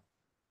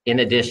in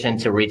addition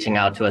to reaching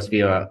out to us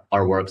via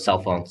our work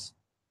cell phones.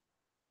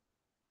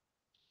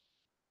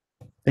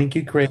 Thank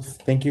you, Chris.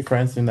 Thank you for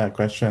answering that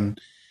question.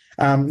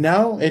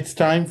 Now it's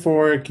time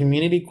for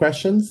community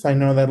questions. I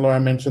know that Laura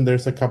mentioned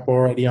there's a couple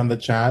already on the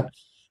chat.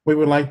 We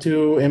would like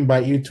to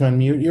invite you to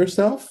unmute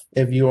yourself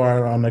if you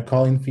are on the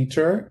calling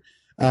feature,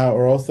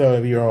 or also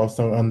if you're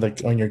also on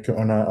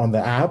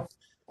the app,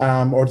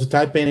 or to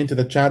type into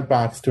the chat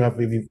box to have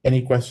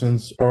any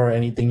questions or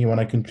anything you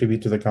want to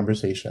contribute to the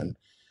conversation.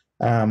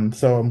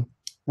 So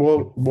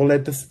we'll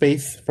let the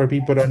space for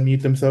people to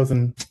unmute themselves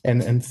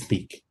and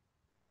speak.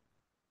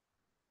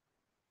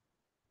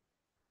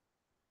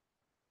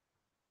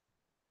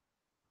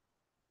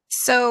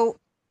 So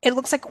it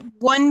looks like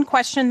one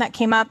question that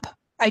came up,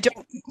 I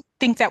don't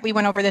think that we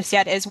went over this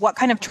yet, is what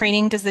kind of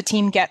training does the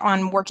team get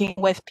on working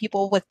with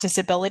people with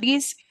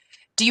disabilities?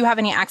 Do you have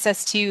any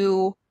access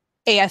to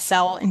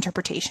ASL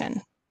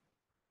interpretation?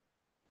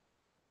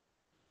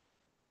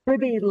 For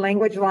the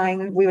language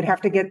line, we would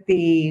have to get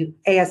the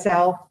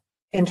ASL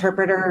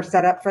interpreter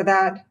set up for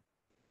that.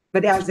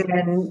 But as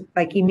in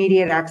like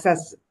immediate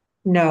access,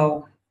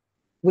 no,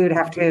 we would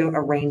have to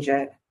arrange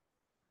it.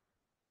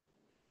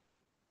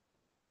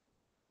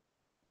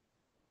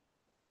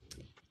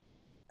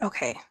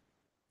 Okay.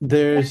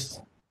 There's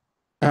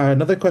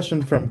another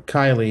question from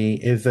Kylie.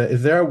 Is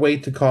there a way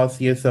to call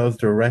CSOs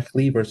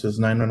directly versus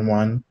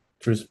 911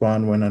 to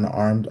respond when an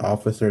armed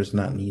officer is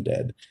not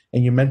needed?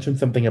 And you mentioned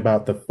something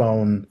about the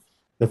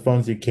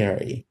phones you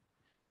carry.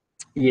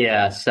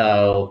 Yeah,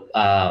 so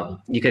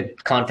you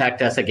could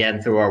contact us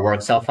again through our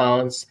work cell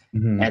phones,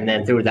 and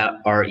then through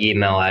our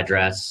email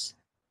address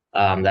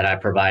that I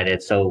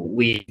provided. So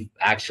we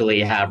actually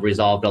have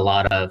resolved a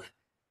lot of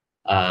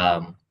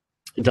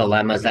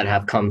dilemmas that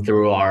have come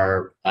through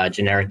our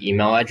generic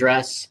email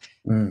address,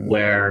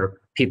 where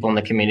people in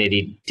the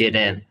community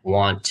didn't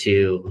want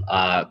to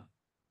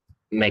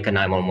make a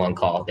 911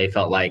 call. They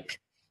felt like,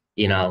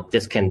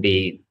 this can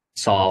be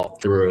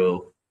solved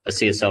through a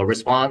CSO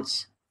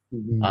response.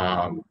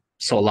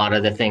 So a lot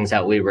of the things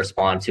that we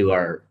respond to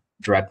are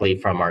directly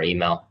from our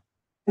email.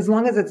 As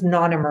long as it's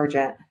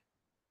non-emergent.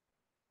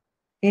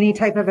 Any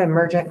type of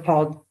emergent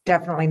call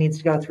definitely needs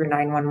to go through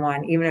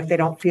 911, even if they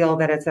don't feel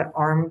that it's an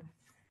armed,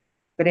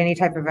 but any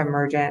type of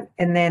emergent.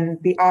 And then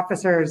the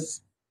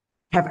officers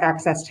have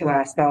access to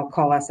us. They'll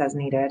call us as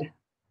needed.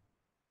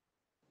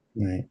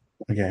 Right.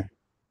 Okay.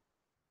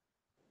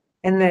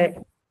 And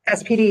the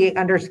SPD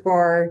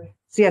 _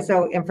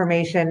 CSO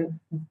information,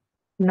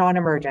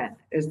 non-emergent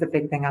is the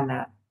big thing on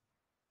that.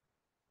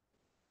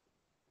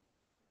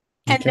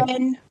 And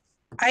then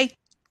I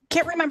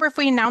can't remember if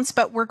we announced,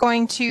 but we're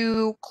going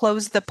to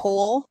close the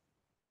poll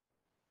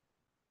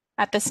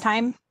at this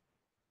time.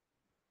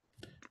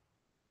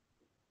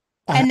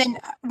 And then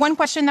one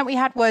question that we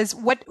had was,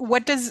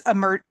 what does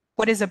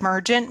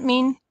emergent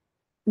mean?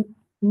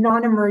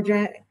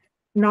 Non-emergent,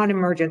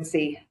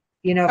 non-emergency.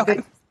 If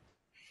it's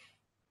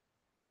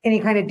any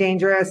kind of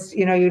dangerous,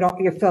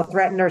 you feel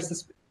threatened or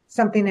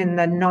something in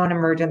the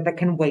non-emergent that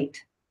can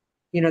wait,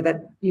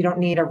 that you don't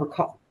need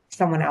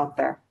someone out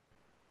there.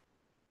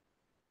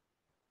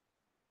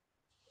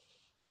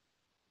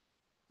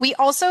 We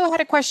also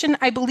had a question,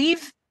 I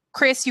believe,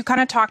 Chris, you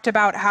kind of talked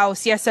about how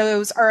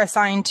CSOs are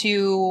assigned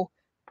to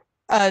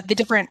the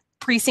different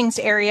precincts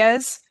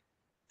areas.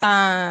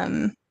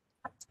 But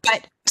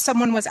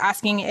someone was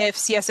asking if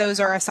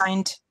CSOs are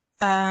assigned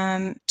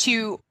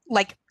to,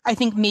 like, I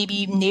think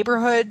maybe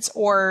neighborhoods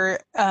or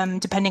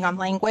depending on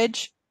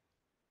language.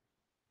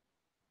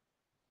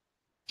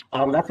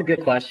 That's a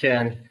good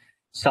question.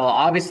 So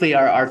obviously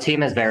our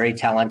team is very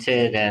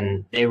talented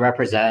and they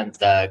represent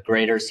the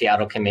greater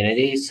Seattle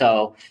community.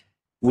 So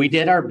we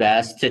did our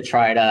best to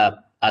try to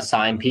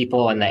assign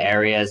people in the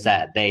areas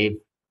that they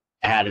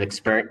had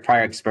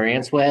prior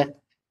experience with.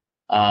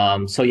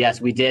 So yes,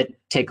 we did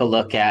take a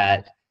look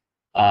at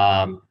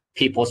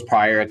people's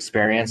prior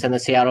experience in the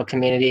Seattle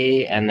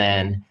community. And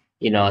then,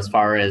 as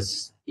far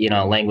as,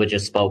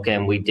 languages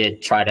spoken, we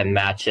did try to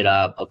match it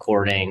up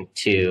according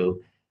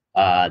to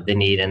the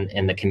need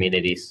in the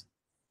communities.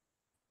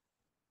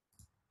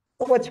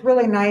 What's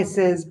really nice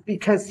is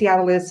because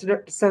Seattle is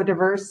so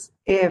diverse,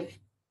 if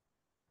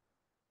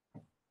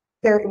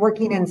they're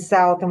working in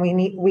South and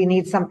we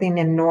need something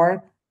in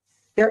North,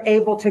 they're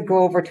able to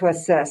go over to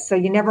assist. So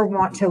you never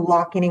want to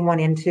lock anyone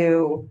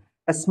into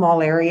a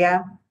small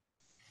area.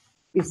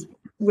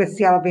 With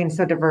Seattle being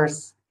so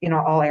diverse,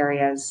 all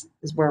areas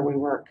is where we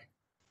work.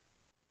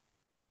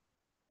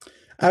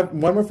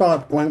 One more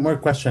follow-up, one more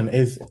question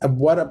is,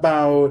 what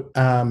about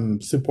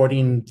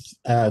supporting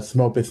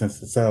small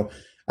businesses? So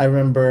I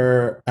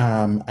remember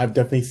I've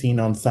definitely seen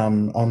on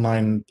some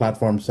online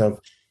platforms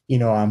of,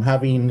 I'm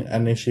having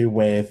an issue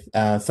with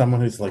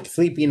someone who's like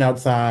sleeping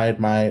outside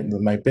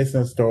my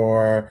business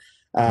door.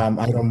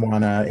 I don't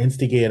want to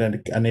instigate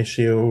an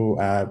issue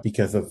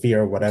because of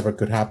fear or whatever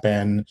could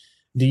happen.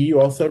 Do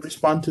you also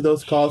respond to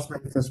those calls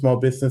from small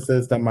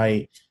businesses that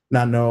might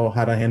not know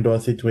how to handle a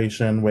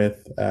situation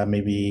with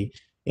maybe,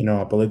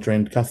 a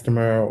belligerent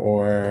customer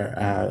or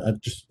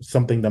just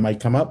something that might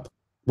come up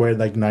where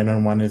like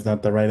 911 is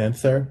not the right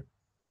answer?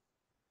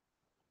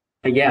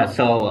 Yeah,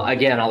 so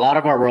again, a lot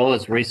of our role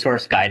is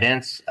resource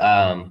guidance,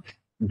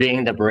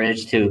 being the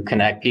bridge to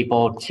connect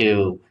people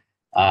to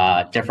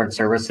different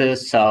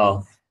services.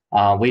 So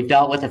we've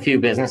dealt with a few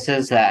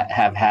businesses that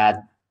have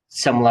had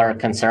similar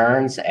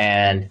concerns,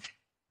 and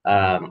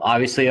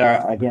obviously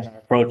our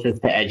approach is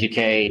to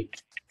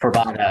educate,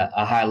 provide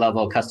a high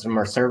level of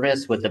customer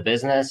service with the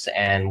business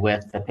and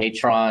with the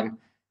patron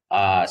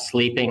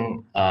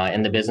sleeping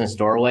in the business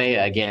doorway.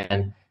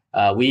 Again,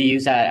 we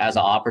use that as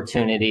an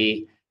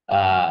opportunity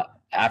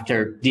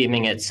after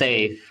deeming it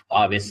safe,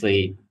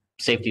 obviously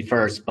safety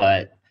first,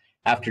 but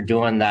after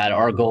doing that,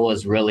 our goal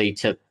is really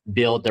to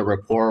build the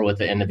rapport with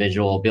the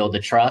individual, build the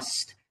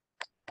trust,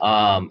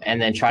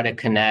 and then try to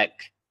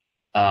connect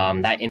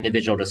that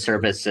individual to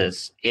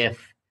services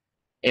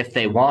if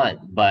they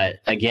want. But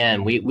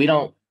again, we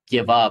don't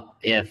give up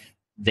if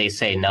they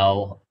say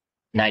no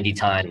 90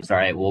 times,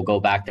 right? We'll go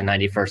back the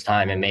 91st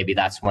time, and maybe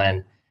that's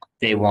when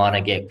they want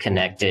to get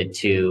connected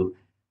to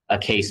a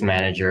case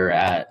manager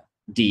at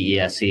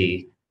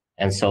DESE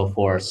and so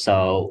forth.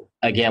 So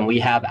again, we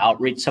have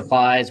outreach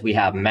supplies, we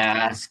have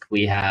masks,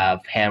 we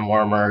have hand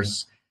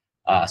warmers,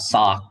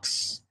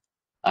 socks,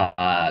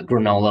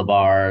 granola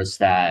bars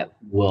that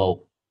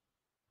we'll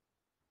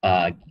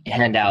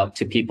hand out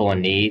to people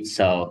in need.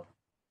 So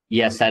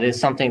yes, that is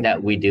something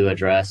that we do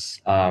address,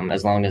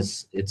 as long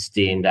as it's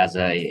deemed as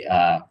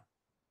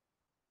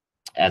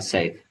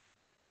safe.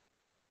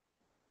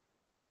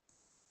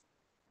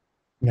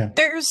 Yeah.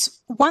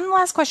 There's one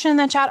last question in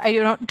the chat. I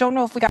don't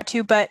know if we got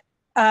to, but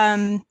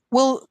and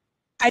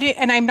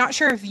I'm not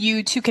sure if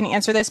you two can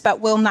answer this,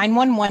 but will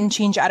 911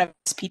 change out of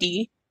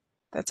SPD?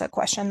 That's a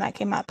question that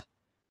came up.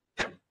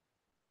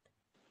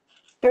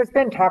 There's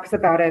been talks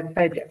about it,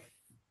 but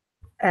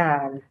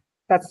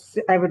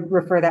I would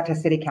refer that to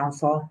City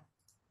Council.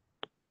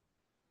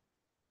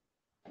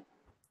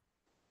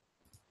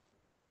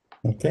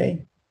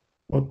 Okay.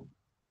 Well,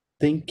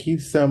 thank you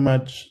so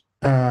much.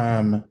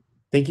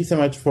 Thank you so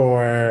much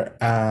for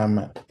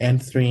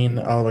answering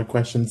all the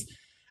questions.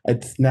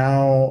 It's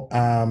now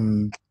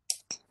Laura.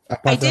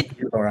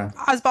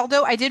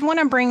 Osvaldo, I did want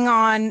to bring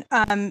on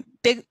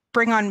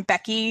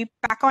Becky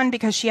back on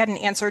because she had an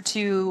answer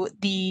to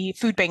the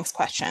food banks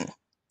question.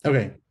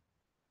 Okay.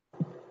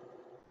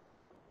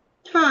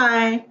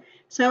 Hi.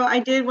 So I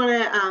did want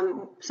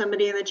to,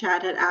 somebody in the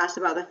chat had asked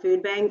about the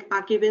food bank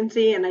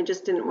occupancy, and I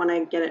just didn't want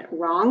to get it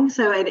wrong.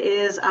 So it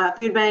is,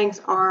 food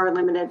banks are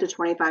limited to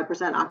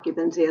 25%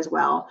 occupancy as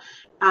well.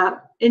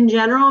 In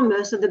general,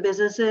 most of the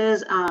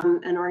businesses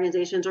and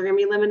organizations are going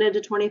to be limited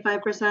to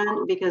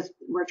 25% because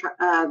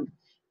it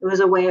was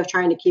a way of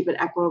trying to keep it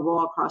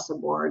equitable across the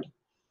board.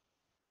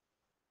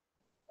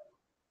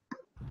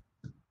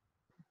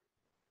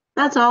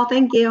 That's all.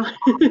 Thank you.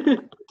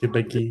 Thank you,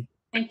 Becky.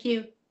 Thank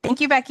you. Thank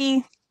you,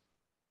 Becky.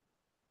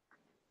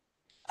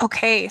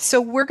 Okay,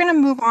 so we're going to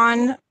move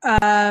on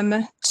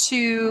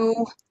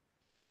to,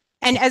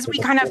 and as we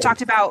kind of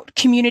talked about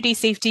community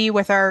safety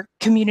with our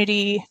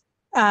community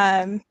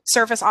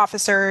service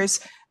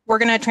officers, we're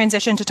going to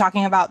transition to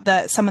talking about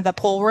some of the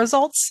poll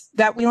results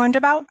that we learned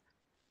about.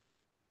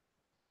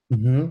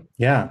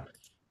 Yeah.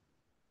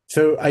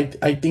 So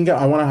I think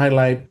I want to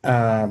highlight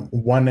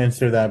one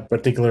answer that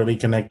particularly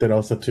connected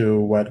also to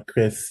what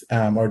Chris,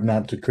 or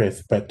not to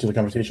Chris, but to the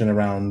conversation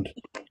around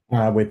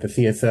with the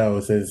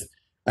CSOs is,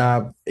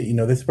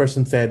 this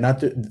person said,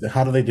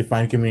 how do they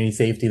define community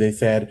safety? They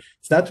said,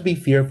 it's not to be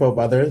fearful of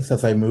others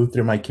as I move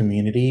through my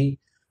community.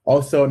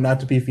 Also,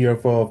 not to be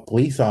fearful of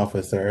police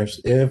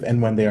officers if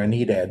and when they are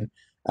needed.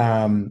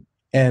 And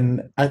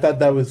I thought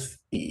that was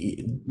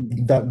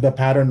the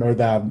pattern or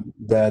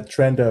the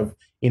trend of,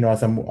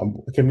 as I'm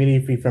a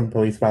community free from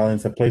police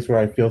violence, a place where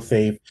I feel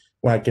safe,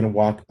 where I can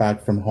walk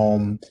back from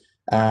home,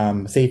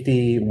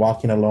 safety,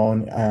 walking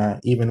alone,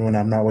 even when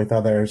I'm not with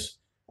others.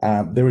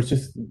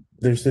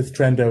 There's this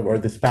trend of, or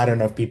this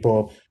pattern of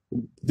people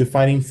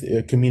defining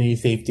community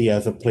safety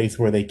as a place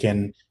where they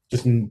can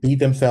just be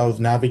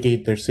themselves,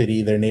 navigate their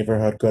city, their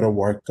neighborhood, go to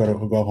work,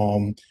 go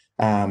home,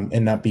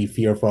 and not be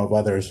fearful of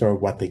others or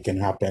what could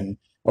happen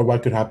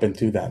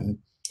to them.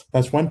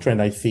 That's one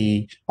trend I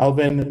see.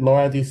 Alvin,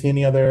 Laura, do you see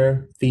any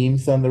other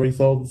themes on the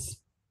results?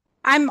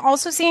 I'm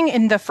also seeing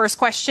in the first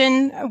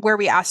question where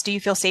we asked, do you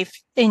feel safe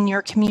in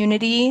your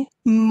community?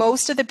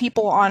 Most of the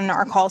people on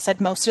our call said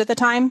most of the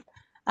time.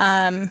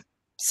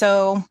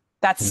 So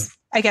that's,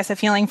 I guess, a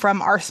feeling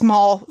from our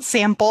small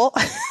sample.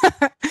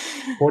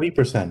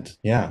 40%.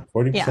 Yeah,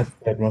 40%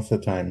 said most of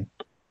the time.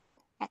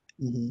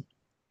 Mm-hmm.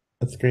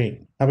 That's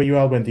great. How about you,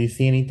 Alvin? Do you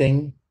see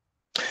anything?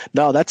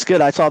 No, that's good.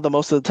 I saw the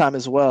most of the time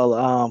as well.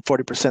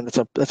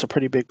 40%. That's a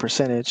pretty big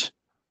percentage.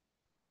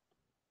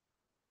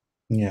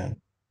 Yeah.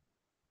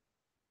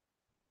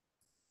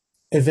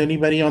 Is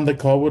anybody on the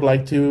call would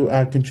like to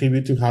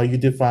contribute to how you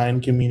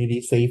define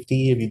community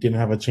safety if you didn't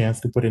have a chance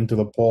to put into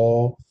the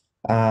poll,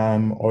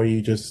 or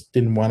you just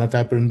didn't want to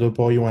type it into the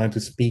poll, you wanted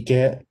to speak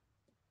it?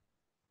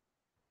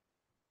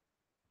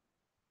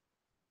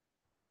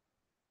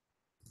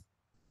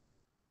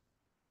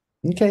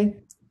 Okay.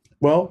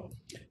 Well,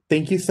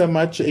 thank you so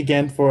much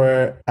again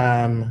for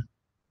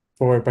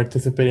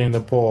participating in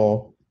the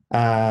poll.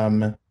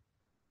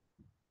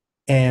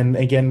 And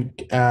again,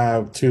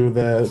 to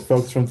the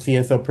folks from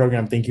CSO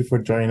program, thank you for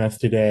joining us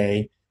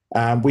today.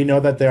 We know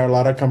that there are a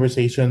lot of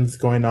conversations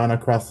going on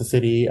across the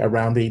city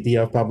around the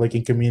idea of public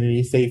and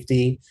community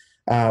safety.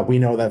 We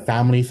know that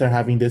families are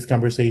having these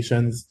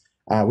conversations.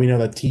 We know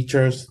that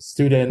teachers,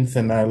 students,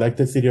 and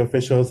elected city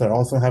officials are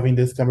also having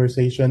these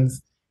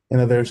conversations, and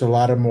that there's a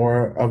lot of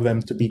more of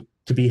them to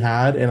be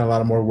had, and a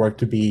lot of more work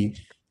to be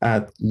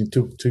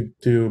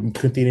to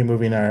continue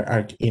moving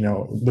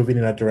moving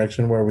in that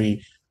direction where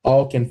we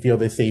all can feel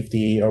the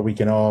safety, or we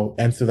can all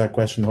answer that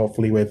question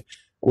hopefully with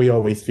we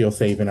always feel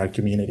safe in our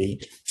community.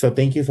 So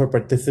thank you for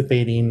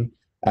participating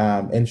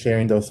and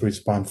sharing those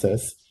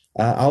responses.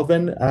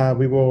 Alvin,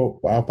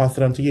 I'll pass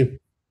it on to you.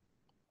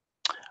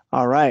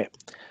 All right.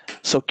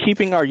 So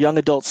keeping our young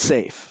adults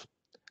safe.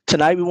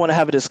 Tonight, we want to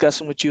have a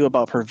discussion with you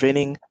about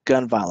preventing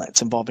gun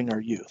violence involving our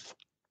youth.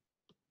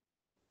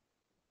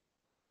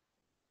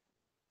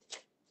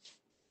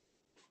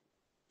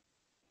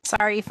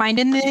 Sorry,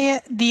 finding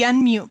the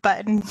unmute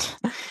button.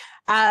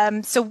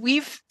 So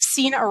we've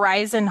seen a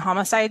rise in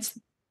homicides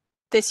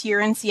this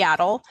year in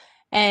Seattle,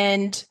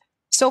 and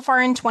so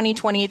far in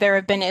 2020, there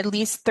have been at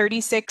least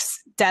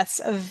 36 deaths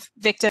of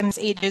victims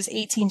ages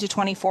 18 to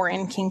 24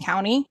 in King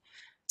County.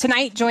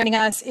 Tonight, joining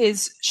us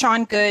is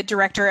Sean Goode,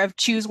 Director of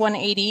Choose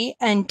 180,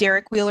 and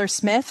Derek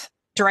Wheeler-Smith,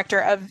 Director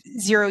of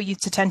Zero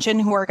Youth Detention,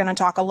 who are going to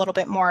talk a little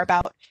bit more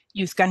about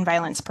youth gun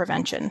violence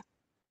prevention.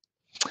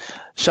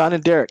 Sean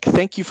and Derek,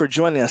 thank you for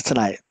joining us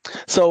tonight.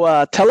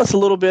 So tell us a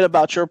little bit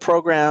about your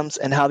programs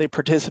and how they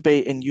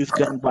participate in youth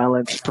gun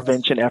violence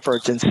prevention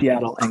efforts in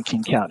Seattle and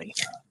King County.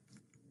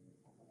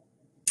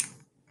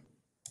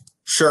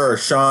 Sure,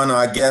 Sean,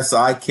 I guess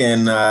I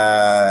can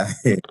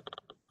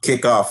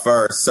kick off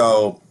first.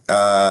 So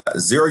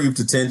Zero Youth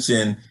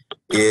Detention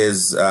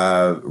is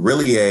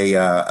really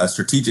a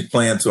strategic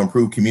plan to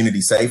improve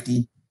community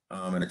safety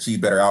and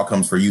achieve better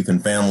outcomes for youth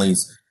and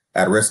families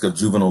at risk of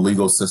juvenile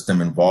legal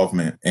system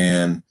involvement.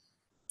 And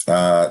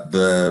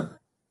the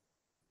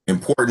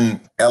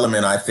important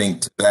element, I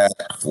think, to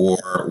that for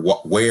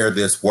where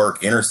this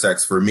work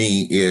intersects for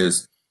me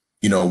is,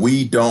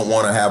 we don't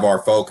want to have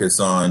our focus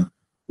on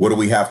what do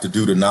we have to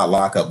do to not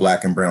lock up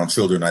Black and brown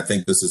children. I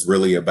think this is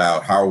really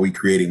about how are we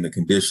creating the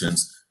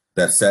conditions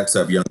that sets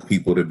up young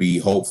people to be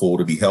hopeful,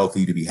 to be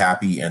healthy, to be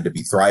happy, and to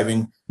be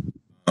thriving.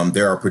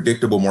 There are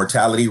predictable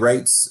mortality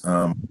rates,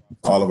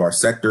 all of our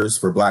sectors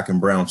for Black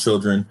and brown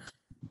children.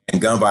 And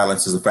gun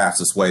violence is the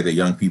fastest way that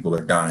young people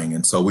are dying.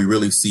 And so we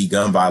really see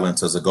gun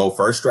violence as a go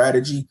first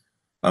strategy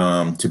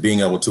to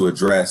being able to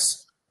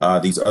address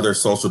these other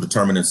social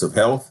determinants of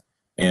health.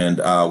 And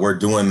we're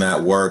doing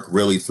that work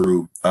really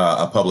through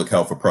a public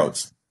health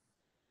approach.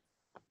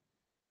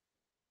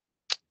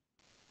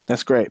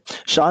 That's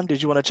great. Sean,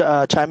 did you want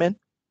to chime in?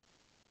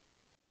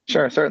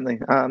 Sure, certainly.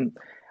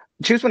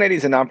 Choose 180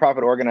 is a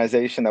nonprofit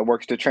organization that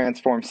works to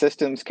transform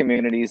systems,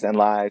 communities, and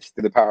lives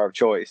through the power of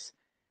choice.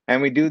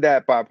 And we do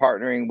that by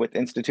partnering with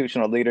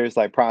institutional leaders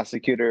like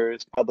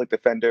prosecutors, public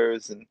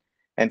defenders,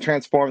 and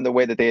transform the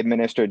way that they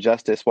administer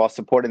justice while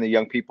supporting the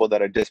young people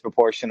that are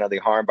disproportionately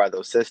harmed by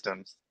those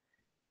systems.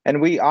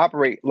 And we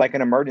operate like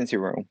an emergency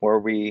room where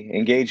we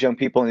engage young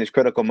people in these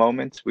critical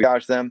moments. We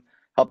triage them,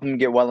 help them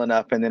get well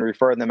enough, and then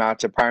refer them out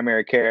to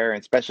primary care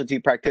and specialty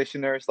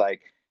practitioners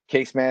like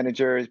case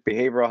managers,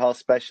 behavioral health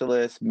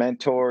specialists,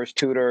 mentors,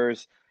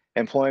 tutors,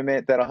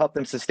 employment that'll help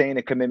them sustain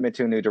a commitment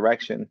to a new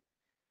direction.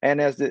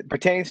 And as it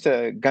pertains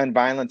to gun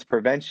violence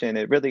prevention,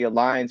 it really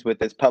aligns with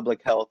this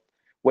public health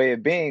way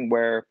of being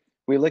where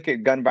we look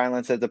at gun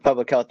violence as a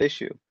public health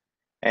issue.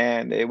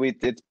 And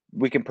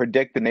we can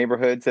predict the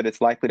neighborhoods that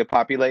it's likely to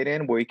populate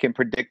in, where we can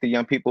predict the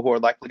young people who are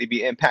likely to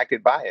be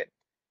impacted by it.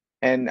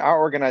 And our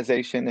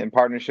organization, in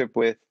partnership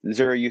with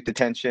Zero Youth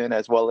Detention,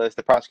 as well as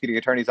the Prosecuting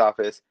Attorney's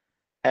Office,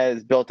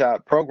 has built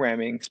out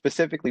programming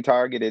specifically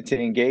targeted to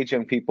engage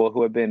young people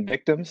who have been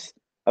victims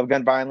of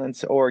gun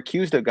violence or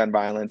accused of gun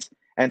violence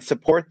and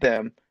support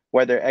them,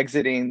 whether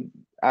exiting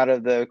out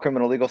of the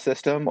criminal legal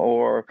system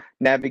or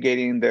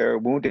navigating their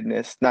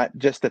woundedness, not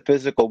just the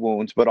physical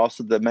wounds, but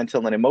also the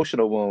mental and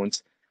emotional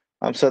wounds,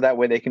 so that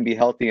way they can be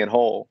healthy and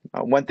whole.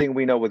 One thing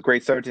we know with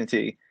great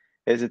certainty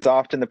is it's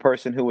often the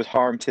person who was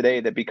harmed today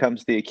that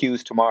becomes the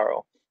accused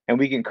tomorrow. And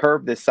we can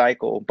curb this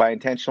cycle by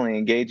intentionally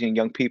engaging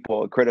young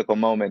people at critical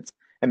moments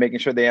and making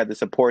sure they have the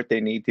support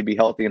they need to be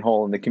healthy and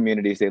whole in the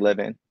communities they live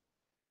in.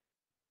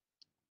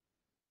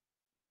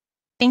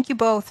 Thank you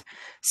both.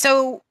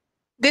 So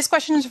this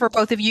question is for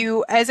both of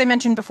you. As I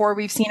mentioned before,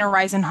 we've seen a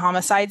rise in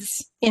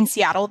homicides in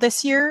Seattle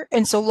this year.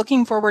 And so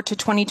looking forward to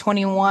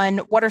 2021,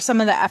 what are some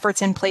of the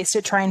efforts in place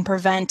to try and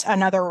prevent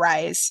another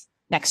rise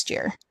next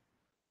year?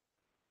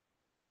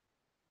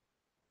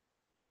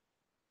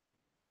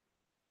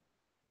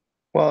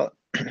 Well,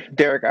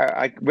 Derek,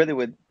 I really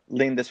would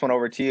lean this one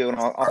over to you. And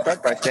I'll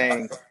start by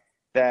saying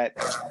that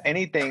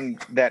anything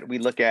that we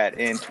look at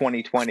in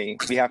 2020,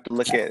 we have to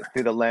look at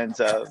through the lens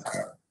of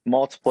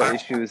multiple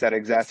issues that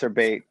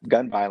exacerbate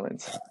gun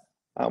violence.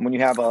 When you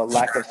have a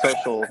lack of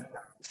social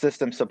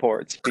system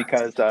supports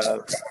because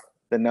of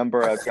the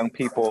number of young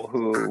people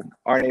who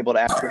aren't able to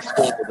access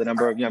school, the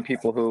number of young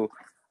people who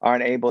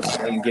aren't able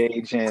to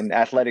engage in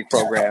athletic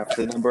programs,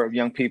 the number of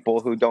young people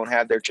who don't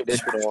have their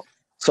traditional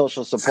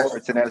social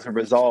supports, and as a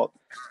result,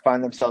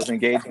 find themselves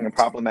engaging in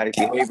problematic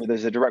behavior,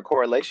 there's a direct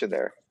correlation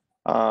there.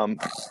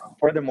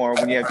 Furthermore,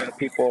 when you have young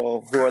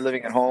people who are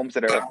living in homes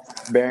that are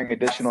bearing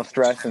additional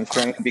stress and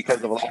strain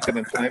because of a lack of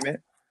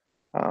employment,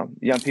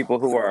 young people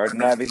who are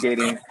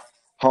navigating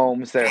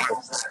homes, their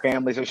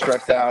families are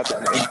stressed out,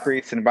 there's an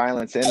increase in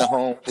violence in the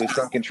home, which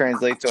then can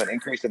translate to an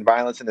increase in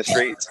violence in the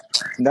streets.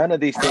 None of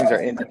these things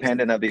are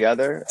independent of the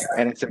other.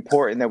 And it's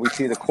important that we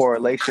see the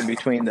correlation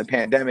between the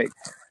pandemic,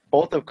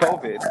 both of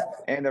COVID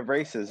and of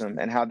racism,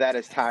 and how that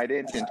is tied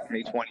into in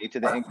 2020 to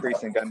the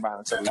increase in gun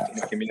violence that we've seen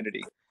in the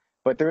community.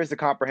 But there is a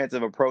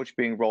comprehensive approach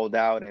being rolled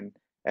out, and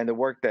the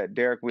work that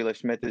Derek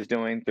Wheeler-Smith is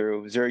doing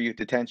through Zero Youth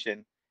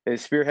Detention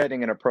is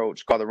spearheading an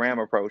approach called the RAM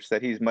approach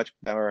that he's much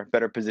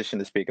better positioned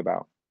to speak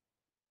about.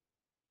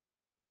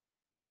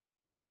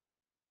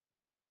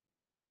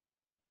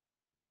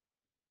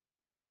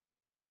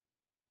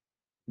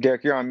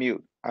 Derek, you're on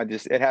mute.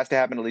 It has to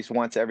happen at least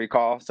once every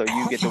call, so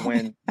you get to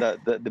win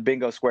the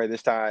bingo square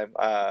this time.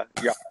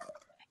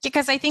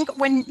 Because I think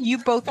when you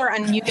both are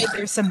unmuted,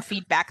 there's some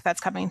feedback that's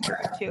coming through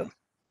too.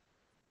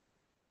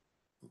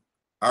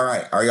 All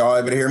right, are y'all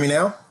able to hear me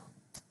now?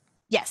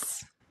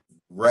 Yes.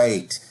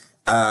 Great.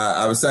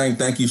 I was saying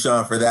thank you,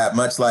 Sean, for that.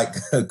 Much like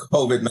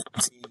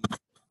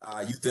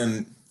COVID-19, youth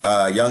and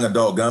young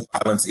adult gun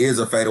violence is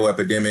a fatal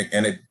epidemic,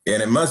 and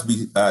it must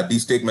be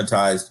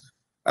destigmatized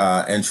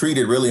and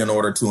treated really in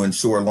order to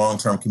ensure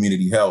long-term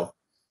community health.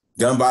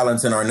 Gun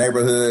violence in our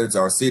neighborhoods,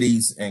 our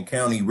cities, and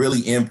county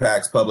really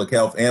impacts public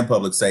health and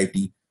public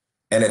safety,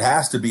 and it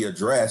has to be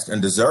addressed and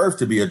deserves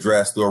to be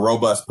addressed through a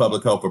robust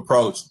public health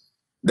approach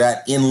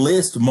that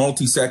enlists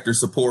multi-sector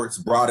supports,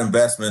 broad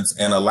investments,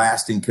 and a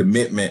lasting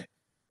commitment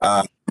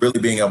really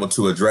being able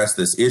to address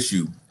this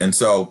issue. And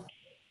so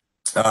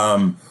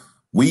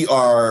we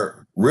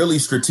are really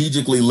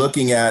strategically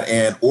looking at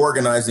and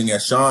organizing,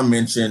 as Sean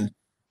mentioned,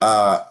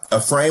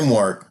 a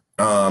framework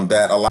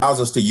that allows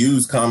us to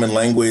use common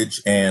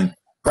language and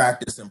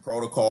practice and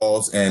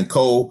protocols and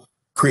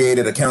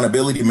co-created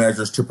accountability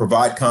measures to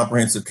provide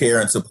comprehensive care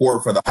and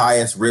support for the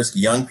highest risk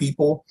young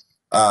people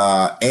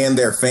and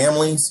their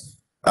families.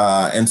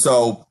 And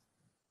so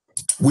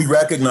we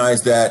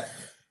recognize that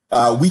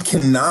we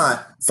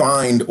cannot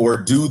find or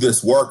do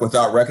this work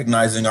without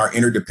recognizing our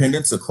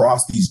interdependence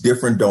across these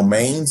different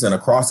domains and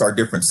across our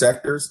different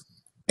sectors.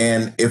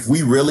 And if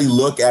we really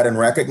look at and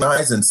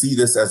recognize and see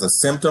this as a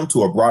symptom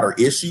to a broader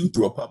issue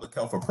through a public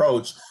health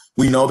approach,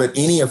 we know that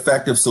any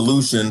effective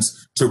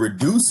solutions to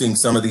reducing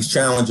some of these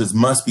challenges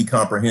must be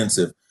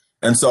comprehensive.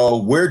 And so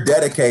we're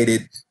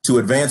dedicated to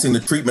advancing the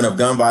treatment of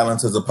gun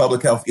violence as a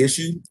public health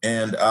issue.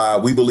 And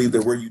we believe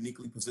that we're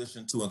uniquely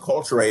positioned to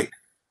enculturate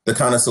the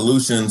kind of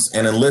solutions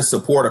and enlist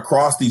support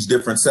across these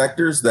different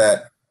sectors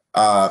that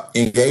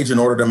engage in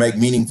order to make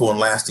meaningful and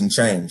lasting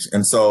change.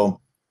 And so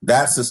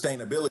that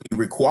sustainability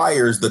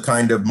requires the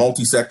kind of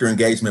multi-sector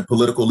engagement,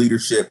 political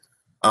leadership,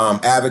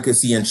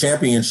 advocacy, and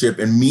championship,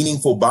 and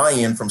meaningful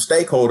buy-in from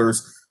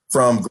stakeholders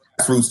from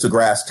grassroots to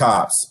grass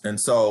tops. And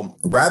so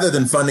rather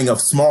than funding a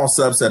small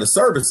subset of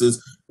services,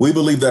 we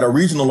believe that a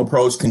regional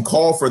approach can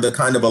call for the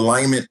kind of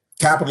alignment,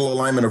 capital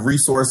alignment of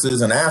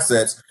resources and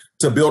assets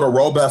to build a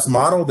robust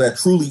model that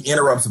truly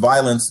interrupts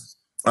violence.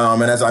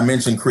 And as I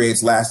mentioned,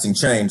 creates lasting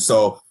change.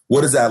 So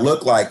what does that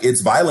look like?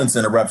 It's violence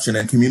interruption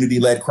and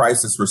community-led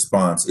crisis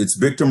response. It's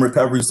victim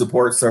recovery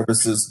support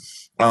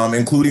services,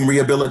 including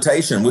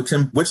rehabilitation,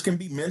 which can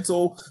be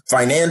mental,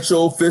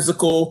 financial,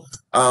 physical,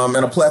 and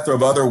a plethora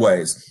of other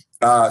ways.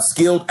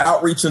 Skilled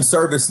outreach and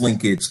service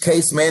linkage,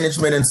 case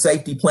management and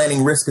safety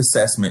planning, risk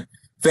assessment,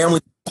 family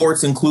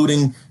supports,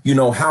 including,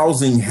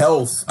 housing,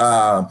 health,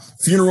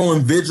 funeral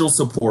and vigil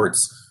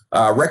supports,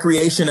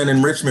 recreation and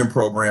enrichment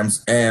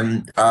programs,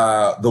 and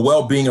the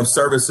well-being of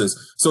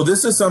services. So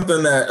this is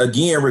something that,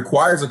 again,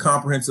 requires a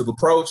comprehensive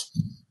approach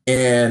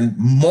and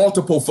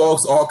multiple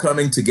folks all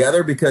coming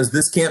together, because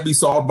this can't be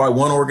solved by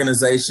one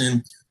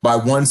organization, by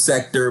one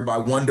sector, by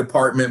one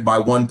department, by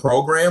one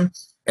program.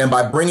 And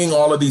by bringing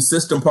all of these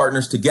system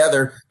partners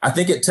together, I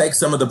think it takes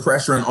some of the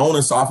pressure and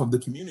onus off of the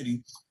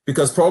community,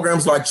 because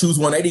programs like Choose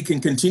 180 can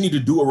continue to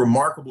do a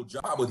remarkable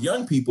job with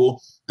young people.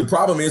 The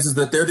problem is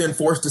that they're then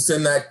forced to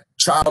send that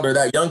child or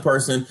that young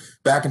person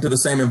back into the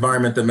same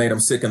environment that made them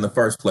sick in the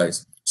first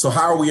place. So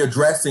how are we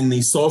addressing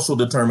these social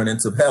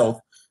determinants of health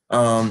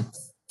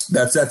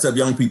that sets up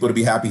young people to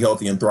be happy,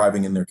 healthy, and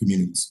thriving in their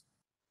communities?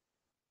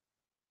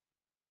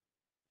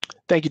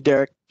 Thank you,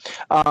 Derek.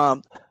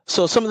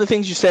 So some of the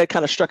things you said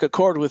kind of struck a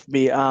chord with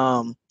me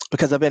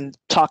because I've been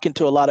talking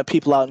to a lot of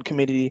people out in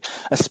community,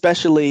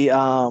 especially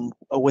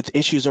with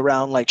issues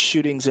around like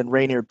shootings in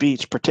Rainier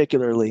Beach,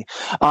 particularly.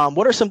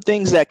 What are some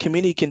things that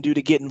community can do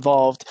to get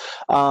involved,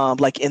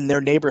 like in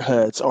their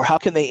neighborhoods, or how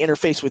can they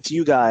interface with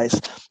you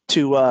guys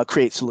to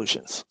create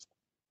solutions?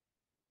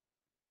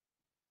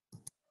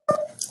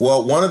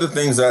 Well, one of the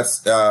things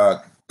that's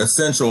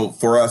essential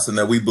for us and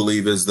that we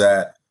believe is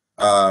that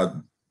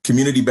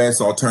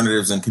community-based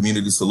alternatives and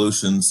community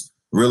solutions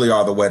really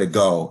are the way to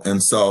go.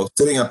 And so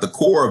sitting at the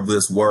core of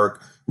this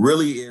work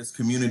really is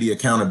community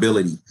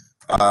accountability.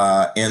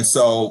 And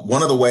so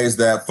one of the ways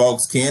that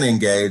folks can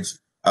engage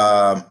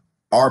are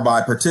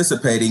by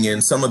participating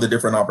in some of the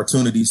different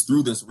opportunities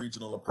through this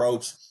regional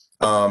approach,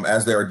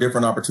 as there are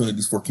different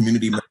opportunities for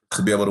community members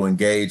to be able to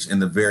engage in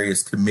the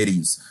various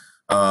committees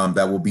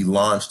that will be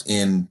launched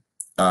in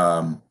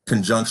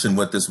conjunction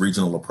with this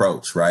regional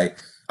approach,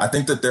 right? I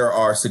think that there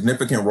are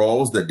significant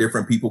roles that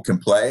different people can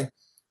play,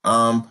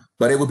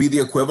 but it would be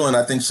the equivalent,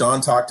 I think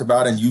Sean talked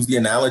about and used the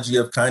analogy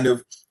of kind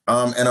of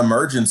an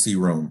emergency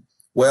room.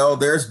 Well,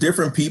 there's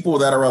different people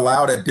that are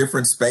allowed at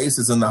different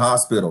spaces in the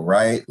hospital,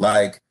 right?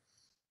 Like,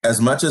 as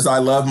much as I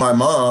love my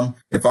mom,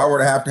 if I were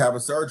to have a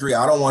surgery,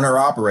 I don't want her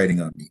operating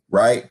on me,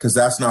 right? Because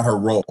that's not her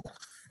role.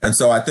 And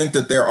so I think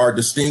that there are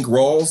distinct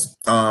roles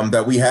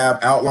that we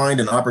have outlined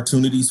and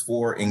opportunities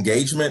for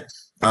engagement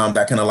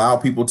that can allow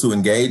people to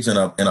engage in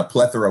a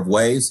plethora of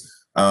ways.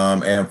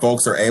 And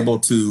folks are able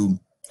to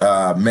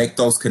make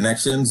those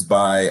connections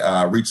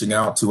by reaching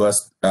out to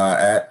us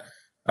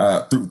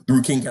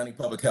through King County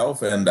Public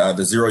Health and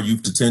the Zero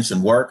Youth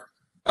Detention work.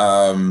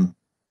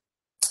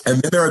 And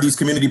then there are these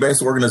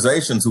community-based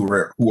organizations who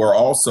are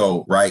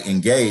also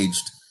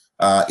engaged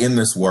in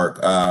this work.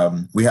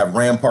 We have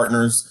RAM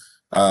partners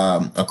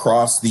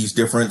across these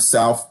different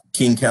South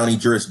King County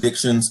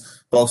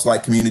jurisdictions, folks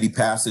like Community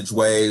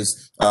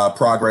Passageways,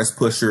 Progress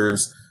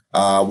Pushers,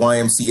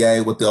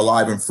 YMCA with the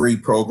Alive and Free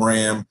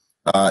program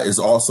is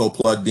also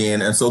plugged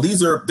in. And so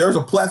there's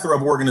a plethora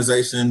of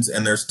organizations,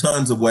 and there's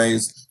tons of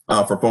ways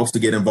for folks to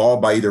get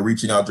involved by either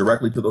reaching out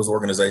directly to those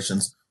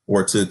organizations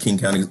or to King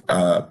County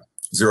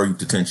Zero Youth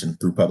Detention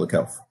through public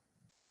health.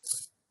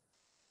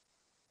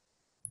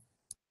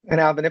 And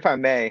Alvin, if I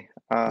may,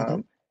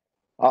 I'll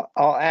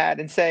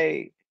add and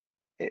say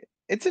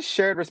it's a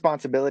shared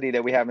responsibility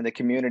that we have in the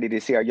community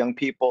to see our young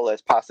people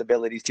as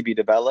possibilities to be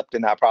developed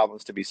and not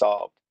problems to be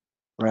solved.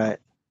 Right.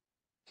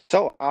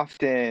 So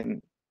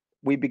often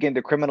we begin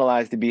to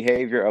criminalize the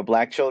behavior of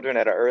Black children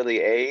at an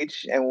early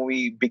age. And when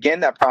we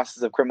begin that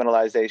process of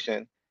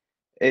criminalization,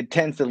 it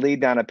tends to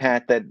lead down a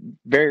path that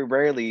very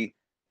rarely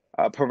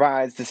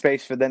provides the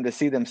space for them to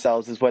see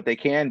themselves as what they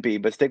can be,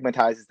 but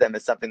stigmatizes them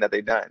as something that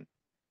they've done.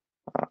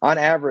 On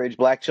average,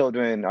 Black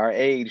children are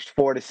aged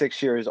 4 to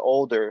 6 years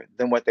older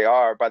than what they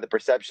are by the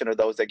perception of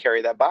those that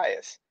carry that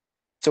bias.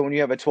 So when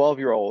you have a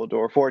 12-year-old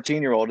or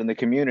 14-year-old in the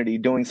community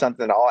doing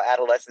something that all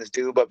adolescents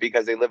do, but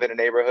because they live in a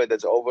neighborhood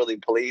that's overly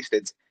policed,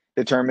 it's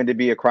determined to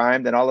be a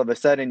crime, then all of a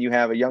sudden you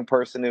have a young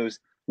person who's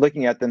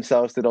looking at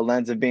themselves through the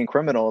lens of being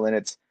criminal, and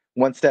it's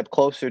one step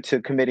closer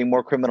to committing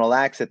more criminal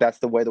acts if that's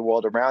the way the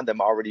world around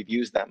them already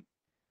views them.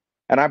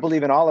 And I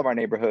believe in all of our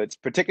neighborhoods,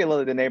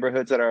 particularly the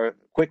neighborhoods that are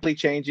quickly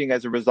changing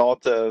as a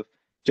result of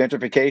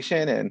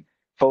gentrification and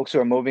folks who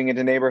are moving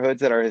into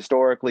neighborhoods that are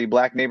historically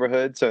Black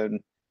neighborhoods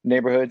and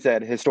neighborhoods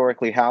that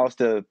historically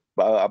housed a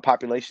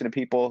population of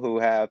people who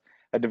have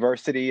a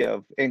diversity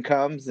of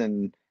incomes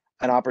and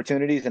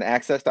opportunities and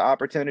access to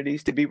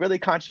opportunities, to be really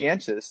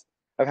conscientious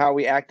of how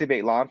we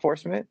activate law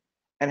enforcement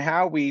and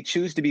how we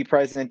choose to be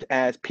present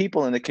as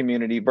people in the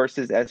community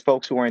versus as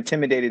folks who are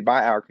intimidated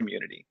by our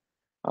community.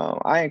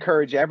 I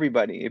encourage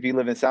everybody, if you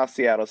live in South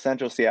Seattle,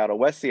 Central Seattle,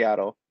 West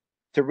Seattle,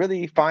 to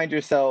really find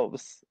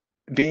yourselves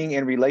being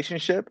in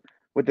relationship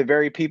with the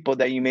very people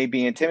that you may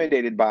be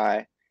intimidated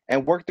by,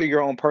 and work through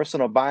your own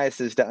personal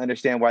biases to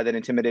understand why that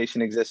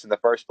intimidation exists in the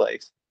first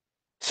place.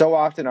 So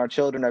often our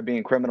children are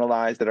being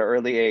criminalized at an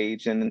early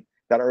age, and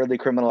that early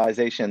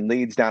criminalization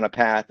leads down a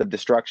path of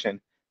destruction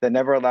that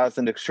never allows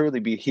them to truly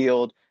be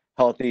healed,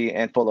 healthy,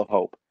 and full of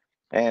hope.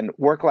 And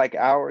work like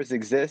ours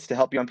exists to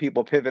help young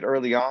people pivot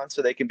early on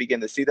so they can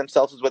begin to see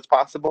themselves as what's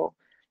possible.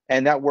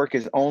 And that work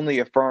is only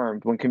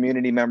affirmed when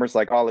community members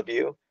like all of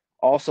you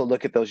also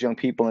look at those young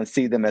people and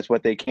see them as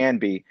what they can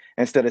be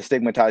instead of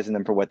stigmatizing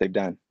them for what they've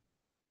done.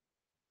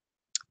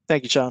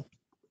 Thank you, Sean.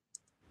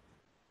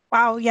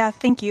 Wow, yeah,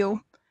 thank you.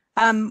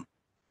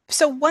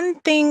 So one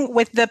thing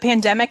with the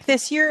pandemic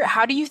this year,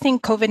 how do you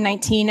think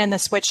COVID-19 and the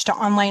switch to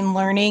online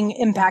learning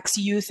impacts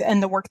youth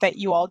and the work that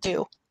you all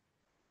do?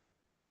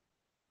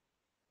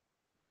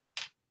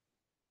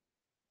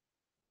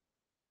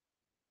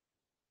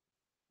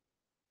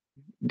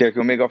 Derek, you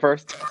want me to go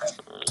first?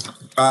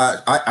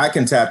 I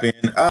can tap in.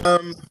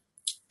 I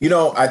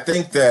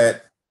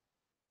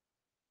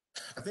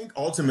think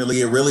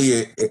ultimately it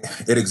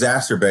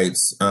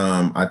exacerbates,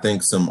 I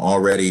think, some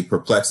already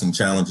perplexing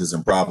challenges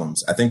and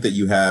problems. I think that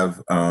you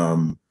have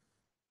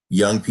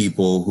young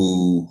people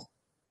who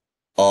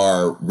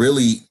are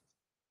really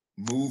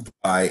moved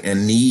by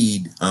and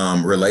need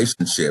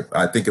relationship.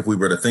 I think if we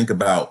were to think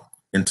about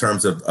in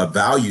terms of a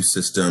value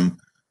system,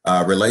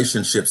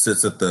 relationship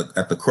sits at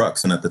the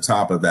crux and at the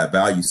top of that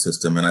value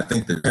system. And I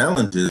think the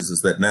challenge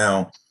is that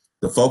now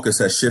the focus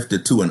has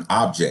shifted to an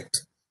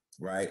object,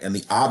 right? And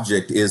the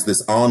object is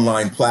this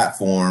online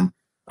platform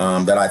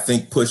that I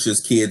think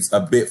pushes kids a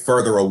bit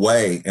further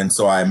away. And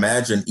so I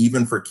imagine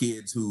even for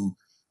kids who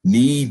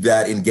need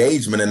that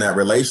engagement in that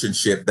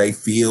relationship, they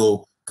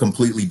feel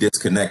completely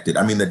disconnected.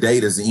 I mean, the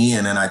data's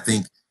in, and I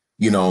think,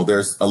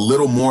 there's a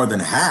little more than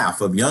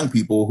half of young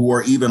people who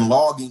are even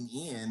logging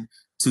in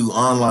to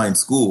online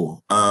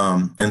school.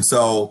 And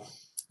so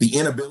the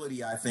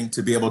inability, I think,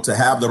 to be able to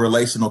have the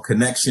relational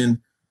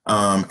connection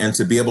and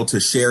to be able to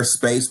share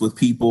space with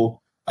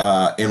people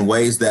in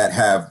ways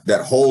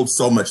that hold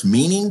so much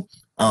meaning,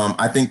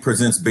 I think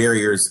presents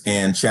barriers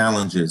and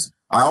challenges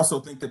I also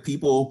think that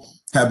people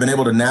have been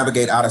able to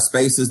navigate out of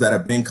spaces that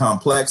have been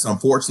complex.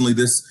 Unfortunately,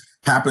 this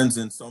happens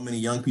in so many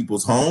young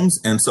people's homes.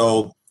 And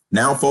so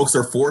now folks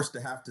are forced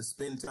to have to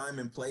spend time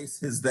in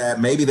places that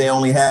maybe they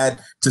only had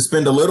to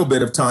spend a little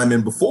bit of time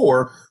in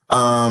before.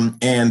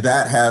 And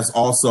that has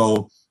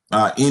also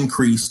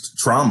increased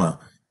trauma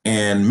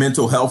and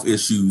mental health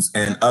issues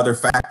and other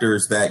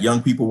factors that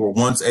young people were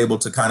once able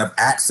to kind of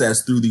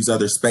access through these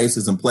other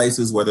spaces and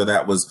places, whether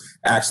that was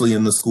actually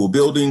in the school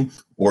building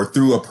or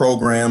through a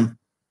program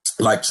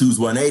like Choose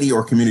 180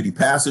 or Community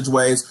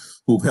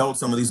Passageways, who've held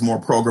some of these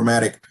more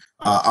programmatic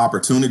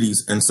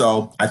opportunities. And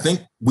so I think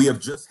we have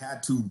just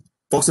had to,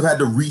 folks have had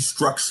to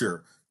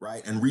restructure,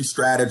 right, and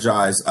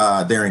re-strategize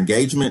their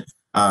engagement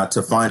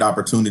to find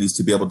opportunities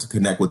to be able to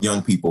connect with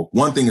young people.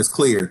 One thing is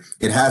clear,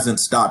 it hasn't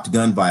stopped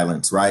gun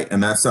violence, right?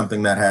 And that's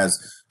something that has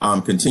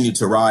continued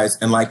to rise.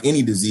 And like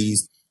any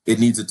disease, it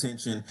needs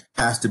attention,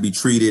 has to be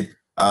treated.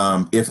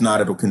 If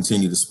not, it'll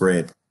continue to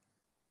spread.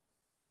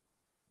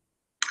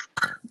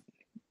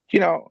 You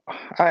know,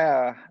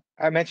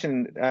 I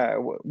mentioned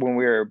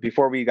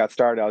before we got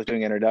started, I was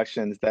doing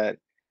introductions that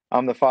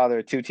I'm the father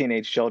of 2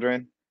 teenage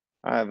children.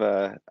 I have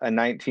a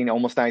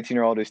almost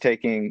 19-year-old who's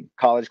taking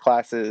college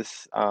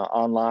classes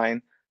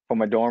online from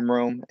my dorm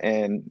room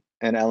in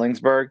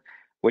Ellingsburg,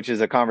 which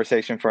is a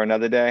conversation for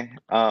another day.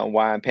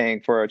 Why I'm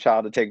paying for a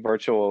child to take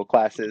virtual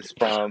classes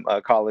from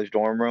a college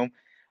dorm room.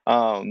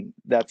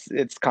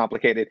 It's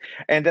complicated.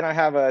 And then I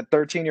have a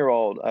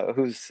 13-year-old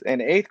who's in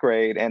 8th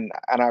grade, and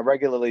I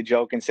regularly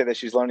joke and say that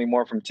she's learning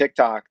more from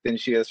TikTok than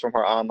she is from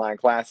her online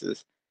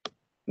classes.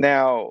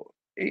 Now,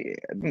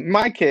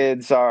 my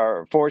kids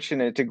are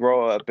fortunate to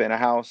grow up in a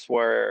house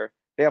where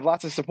they have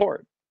lots of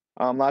support,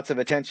 lots of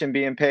attention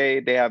being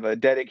paid. They have a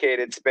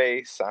dedicated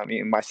space. I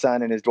mean, my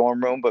son in his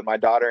dorm room, but my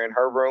daughter in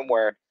her room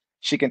where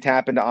she can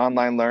tap into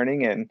online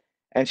learning,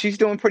 and she's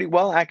doing pretty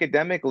well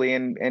academically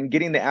and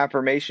getting the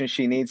affirmation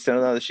she needs to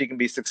know that she can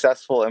be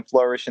successful and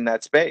flourish in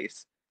that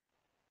space.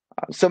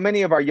 So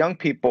many of our young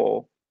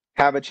people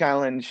have a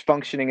challenge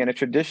functioning in a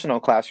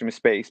traditional classroom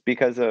space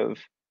because of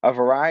a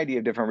variety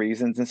of different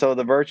reasons. And so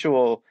the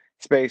virtual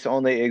space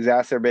only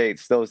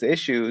exacerbates those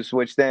issues,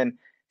 which then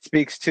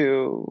speaks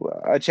to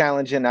a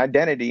challenge in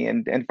identity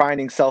and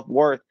finding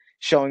self-worth,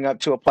 showing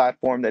up to a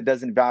platform that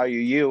doesn't value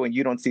you and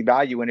you don't see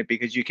value in it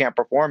because you can't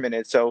perform in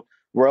it. So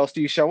where else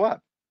do you show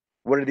up?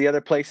 What are the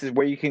other places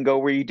where you can go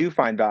where you do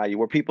find value,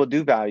 where people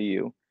do value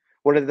you?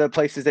 What are the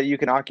places that you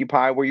can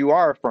occupy where you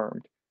are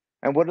affirmed?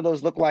 And what do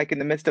those look like in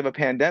the midst of a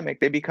pandemic?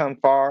 They become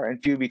far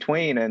and few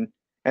between, and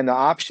the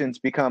options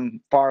become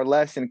far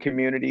less in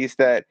communities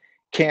that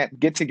can't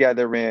get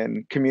together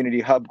in community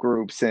hub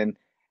groups and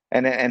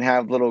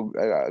have little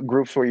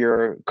groups where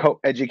you're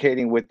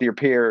co-educating with your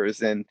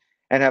peers and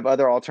have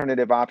other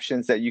alternative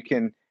options that you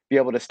can be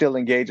able to still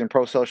engage in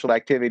pro-social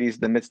activities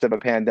in the midst of a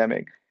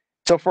pandemic.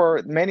 So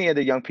for many of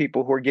the young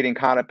people who are getting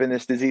caught up in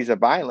this disease of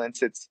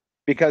violence, it's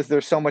because they're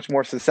so much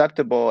more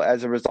susceptible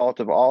as a result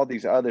of all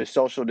these other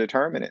social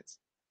determinants.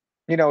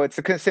 You know, it's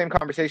the same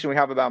conversation we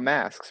have about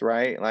masks,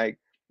 right? Like,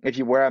 if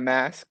you wear a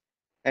mask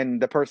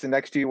and the person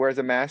next to you wears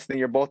a mask, then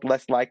you're both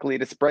less likely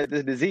to spread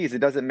the disease. It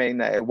doesn't mean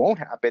that it won't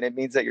happen. It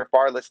means that you're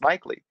far less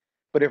likely.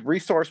 But if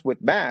resourced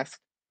with masks,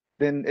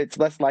 then it's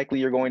less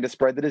likely you're going to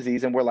spread the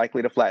disease and we're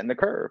likely to flatten the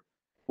curve.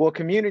 Well,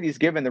 communities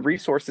given the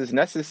resources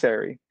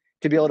necessary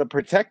to be able to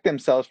protect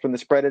themselves from the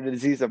spread of the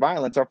disease of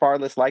violence are far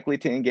less likely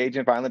to engage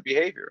in violent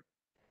behavior.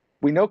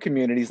 We know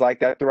communities like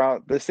that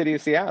throughout the city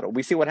of Seattle.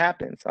 We see what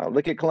happens.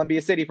 Look at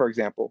Columbia City, for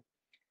example,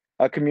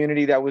 a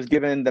community that was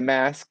given the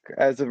mask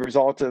as a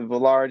result of a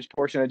large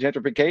portion of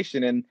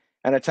gentrification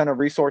and a ton of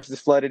resources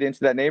flooded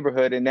into that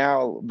neighborhood. And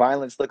now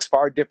violence looks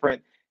far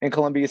different in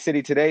Columbia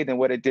City today than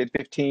what it did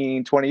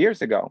 15, 20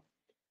 years ago.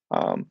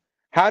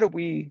 How do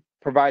we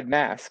provide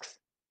masks,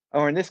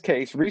 or in this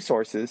case,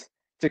 resources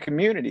to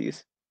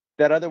communities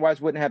that otherwise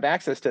wouldn't have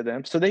access to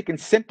them so they can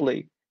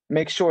simply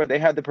make sure they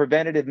have the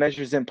preventative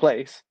measures in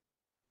place?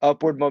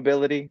 Upward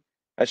mobility,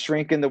 a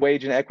shrink in the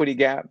wage and equity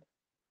gap,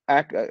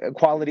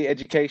 quality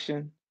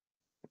education,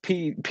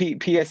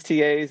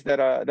 PSTAs that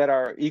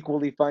are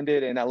equally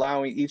funded and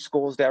allowing each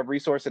schools to have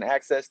resource and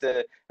access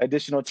to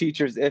additional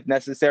teachers if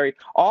necessary.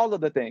 All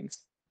of the things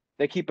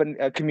that keep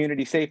a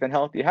community safe and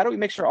healthy. How do we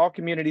make sure all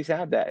communities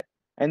have that?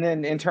 And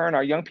then in turn,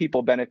 our young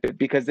people benefit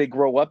because they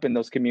grow up in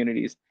those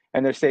communities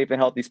and they're safe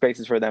and healthy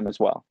spaces for them as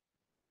well.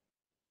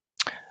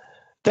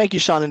 Thank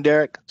you, Sean and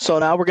Derek. So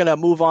now we're going to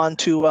move on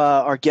to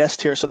our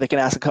guest here so they can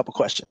ask a couple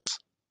questions.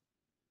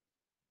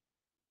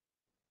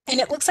 And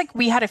it looks like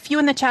we had a few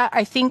in the chat.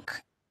 I think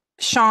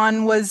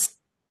Sean was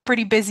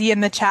pretty busy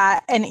in the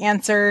chat and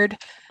answered.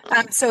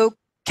 So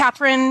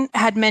Catherine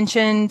had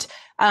mentioned,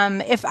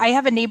 if I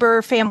have a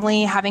neighbor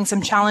family having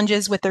some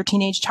challenges with their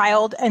teenage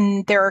child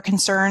and there are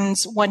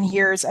concerns one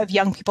hears of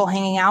young people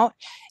hanging out,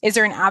 is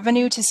there an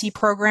avenue to see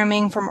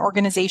programming from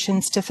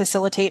organizations to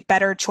facilitate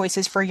better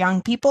choices for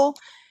young people?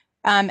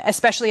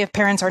 Especially if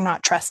parents are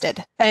not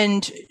trusted.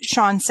 And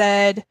Sean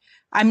said,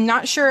 I'm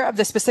not sure of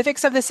the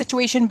specifics of the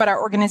situation, but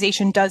our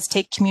organization does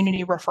take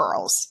community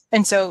referrals.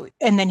 And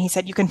then he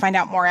said you can find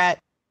out more at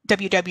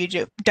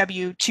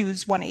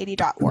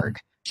www.choose180.org.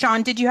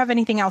 Sean, did you have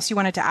anything else you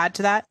wanted to add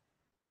to that?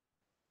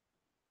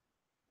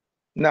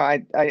 No,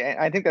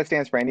 I think that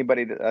stands for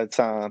anybody that's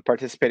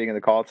participating in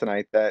the call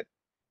tonight, that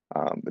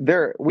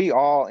we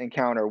all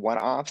encounter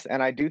one-offs,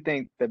 and I do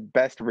think the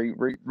best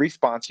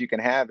response you can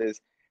have is,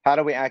 how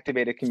do we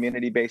activate a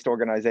community-based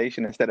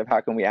organization instead of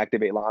how can we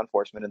activate law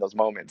enforcement in those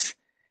moments?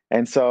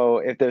 And so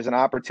if there's an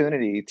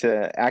opportunity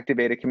to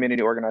activate a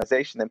community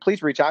organization, then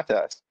please reach out to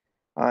us.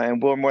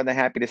 And we're more than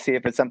happy to see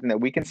if it's something that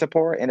we can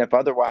support, and if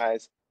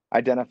otherwise,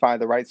 identify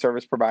the right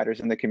service providers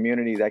in the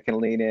community that can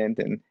lean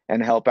in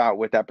and help out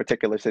with that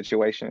particular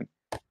situation.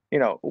 You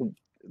know,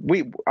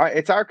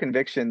 it's our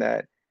conviction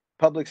that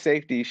public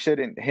safety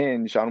shouldn't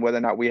hinge on whether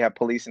or not we have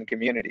police in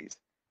communities.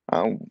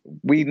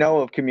 We know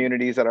of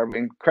communities that are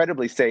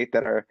incredibly safe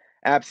that are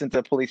absent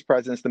of police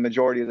presence the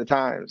majority of the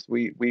times.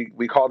 We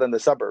call them the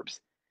suburbs.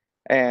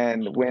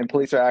 And when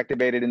police are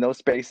activated in those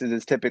spaces,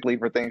 it's typically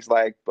for things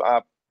like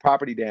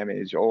property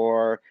damage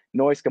or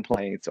noise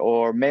complaints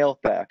or mail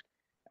theft.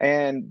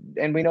 And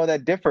we know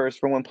that differs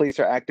from when police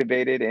are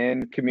activated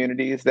in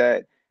communities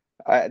that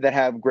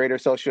have greater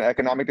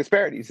socioeconomic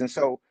disparities. And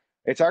so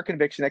it's our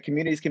conviction that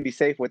communities can be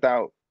safe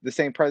without the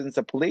same presence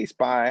of police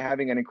by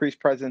having an increased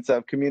presence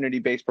of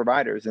community-based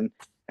providers. And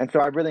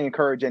so I really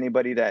encourage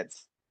anybody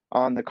that's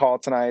on the call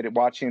tonight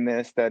watching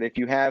this, that if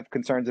you have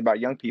concerns about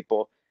young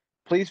people,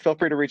 please feel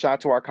free to reach out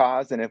to our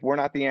cause. And if we're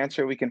not the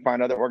answer, we can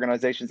find other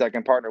organizations that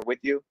can partner with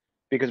you,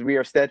 because we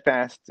are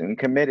steadfast and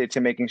committed to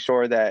making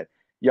sure that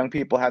young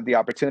people have the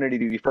opportunity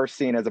to be first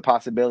seen as a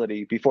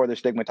possibility before they're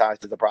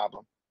stigmatized as a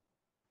problem.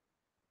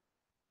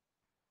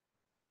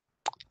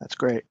 That's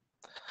great.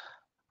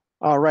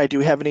 All right, do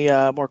we have any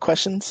more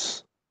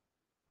questions?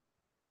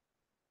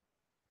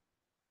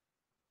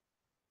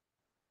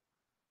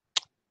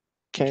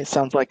 Okay,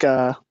 sounds like we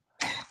don't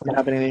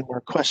have any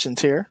more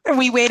questions here.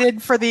 We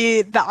waited for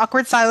the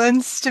awkward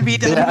silence to be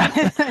done.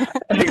 Yeah,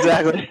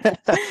 exactly.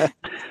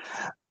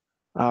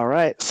 All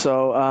right,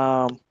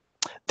 so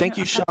thank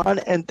you, Sean,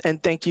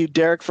 and thank you,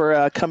 Derek,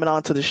 for coming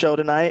on to the show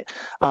tonight.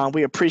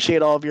 We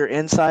appreciate all of your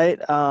insight.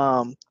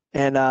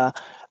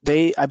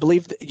 I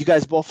believe that you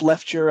guys both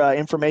left your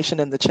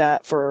information in the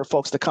chat for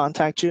folks to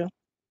contact you.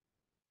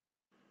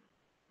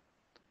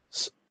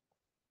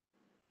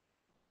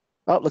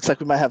 Oh, looks like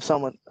we might have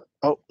someone.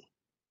 Oh,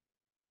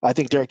 I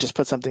think Derek just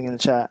put something in the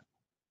chat.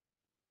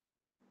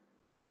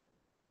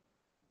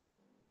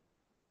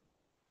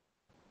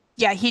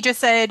 Yeah, he just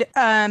said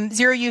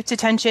Zero Youth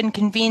Detention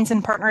convenes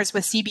and partners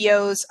with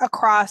CBOs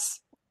across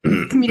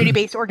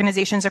community-based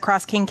organizations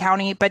across King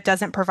County, but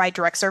doesn't provide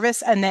direct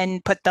service, and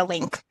then put the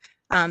link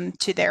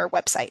to their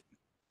website.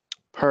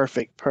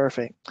 Perfect.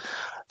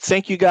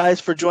 Thank you guys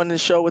for joining the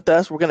show with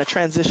us. We're going to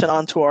transition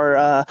on to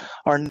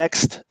our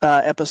next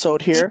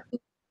episode here.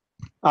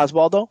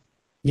 Oswaldo?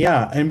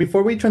 Yeah, and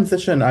before we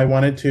transition,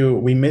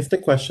 we missed a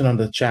question on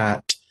the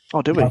chat.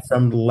 Oh, did we?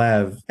 From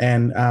Lev.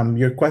 And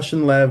your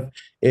question, Lev,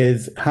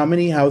 is how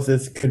many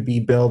houses could be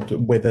built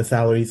with the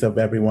salaries of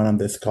everyone on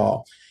this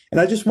call? And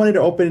I just wanted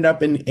to open it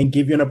up and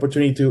give you an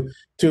opportunity to,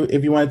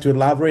 if you wanted to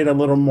elaborate a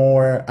little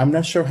more. I'm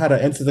not sure how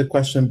to answer the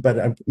question,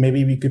 but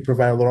maybe we could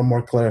provide a little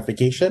more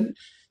clarification.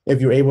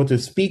 If you're able to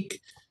speak,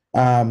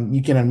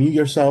 you can unmute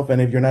yourself.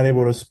 And if you're not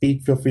able to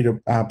speak, feel free to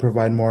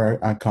provide more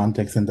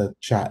context in the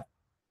chat.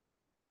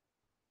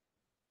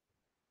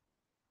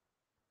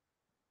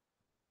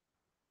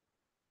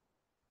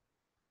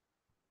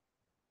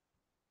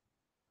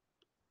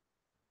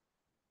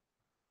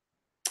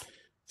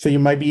 So you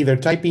might be either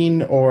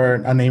typing or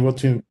unable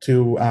to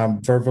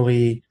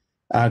verbally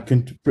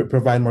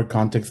provide more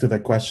context to the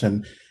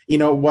question. You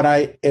know, what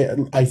I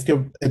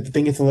still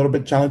think it's a little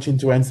bit challenging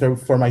to answer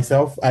for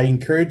myself. I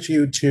encourage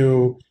you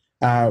to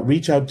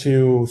reach out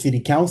to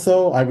City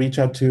Council. I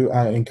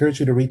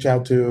encourage you to reach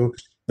out to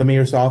the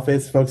mayor's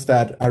office, folks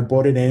that are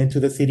voted into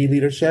the city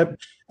leadership,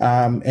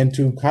 and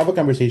to have a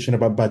conversation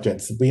about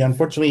budgets. We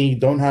unfortunately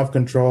don't have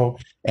control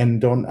and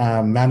don't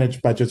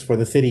manage budgets for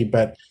the city,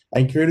 but I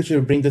encourage you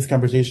to bring this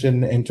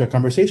conversation into a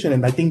conversation.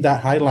 And I think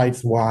that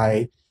highlights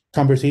why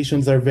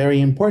conversations are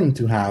very important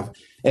to have.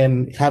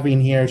 And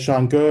having here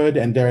Sean Goode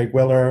and Derek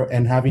Willer,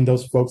 and having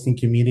those folks in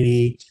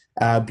community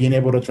being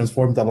able to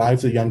transform the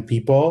lives of young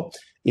people,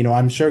 you know,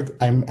 I'm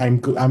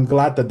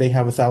glad that they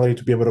have a salary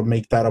to be able to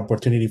make that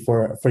opportunity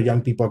for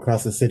young people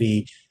across the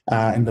city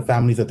and the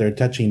families that they're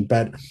touching.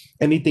 But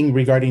anything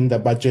regarding the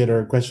budget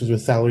or questions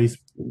with salaries,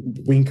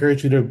 we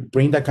encourage you to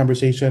bring that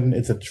conversation.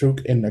 It's a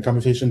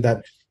conversation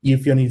that you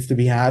feel needs to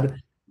be had.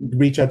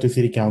 Reach out to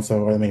City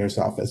Council or the mayor's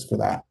office for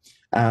that.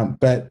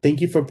 But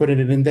thank you for putting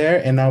it in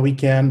there. And now we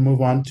can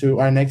move on to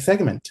our next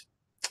segment.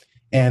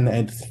 And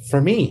it's for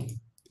me.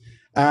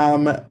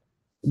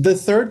 The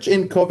surge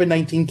in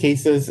COVID-19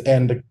 cases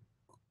and the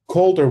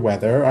colder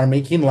weather are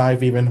making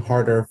life even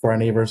harder for our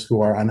neighbors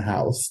who are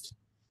unhoused.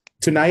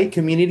 Tonight,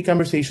 Community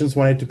Conversations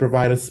wanted to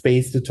provide a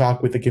space to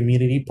talk with a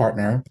community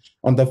partner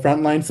on the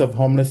front lines of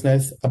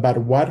homelessness about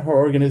what her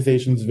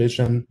organization's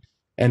vision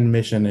and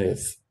mission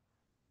is.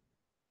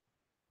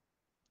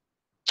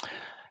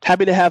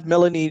 Happy to have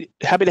Melanie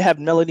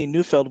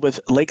Neufeld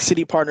with Lake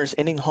City Partners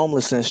Ending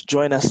Homelessness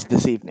join us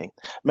this evening.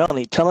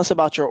 Melanie, tell us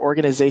about your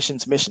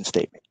organization's mission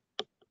statement.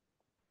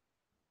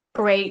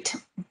 Great.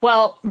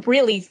 Well,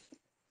 really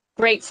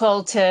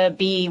grateful to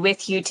be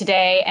with you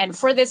today and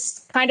for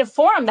this kind of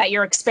forum that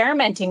you're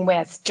experimenting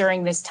with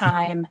during this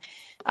time.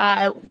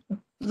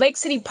 Lake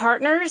City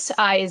Partners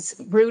is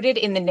rooted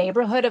in the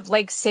neighborhood of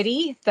Lake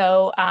City,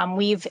 though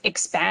we've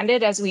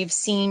expanded as we've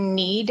seen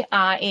need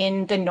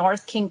in the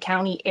North King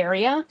County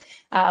area.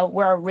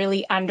 We're a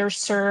really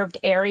underserved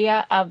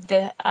area of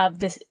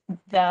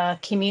the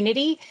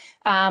community.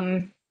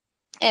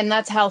 And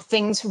that's how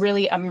things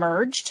really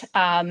emerged.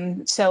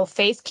 So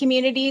faith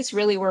communities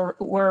really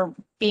were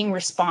being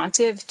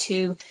responsive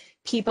to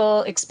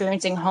people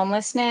experiencing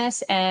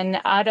homelessness,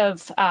 and out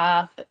of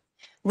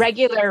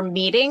regular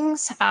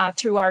meetings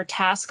through our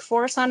task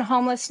force on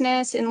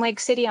homelessness in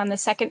Lake City on the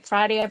second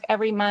Friday of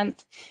every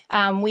month,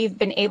 we've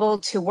been able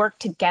to work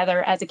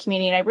together as a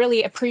community. And I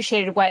really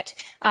appreciated what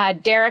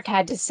Derek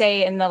had to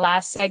say in the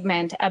last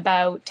segment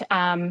about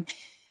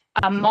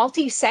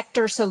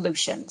multi-sector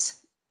solutions.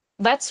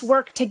 Let's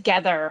work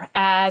together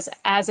as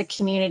a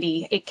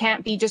community. It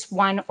can't be just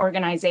one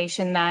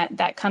organization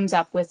that comes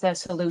up with a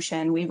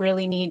solution. We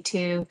really need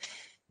to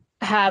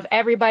have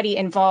everybody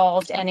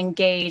involved and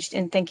engaged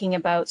in thinking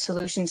about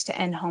solutions to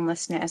end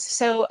homelessness.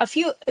 So a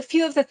few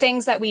of the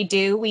things that we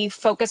do, we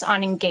focus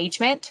on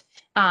engagement,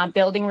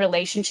 building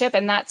relationship,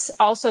 and that's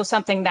also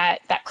something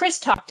that Chris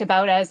talked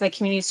about as the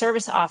community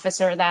service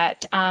officer,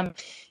 that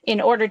in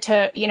order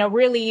to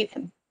really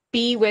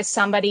be with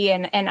somebody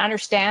and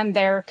understand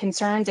their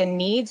concerns and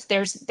needs,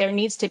 there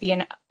needs to be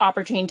an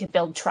opportunity to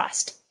build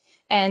trust.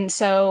 And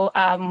so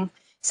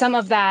some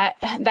of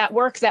that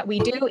work that we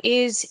do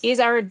is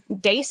our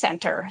day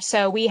center.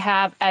 So we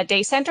have a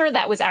day center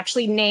that was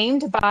actually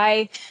named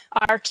by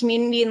our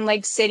community in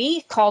Lake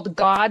City called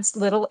God's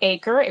Little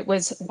Acre. It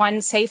was one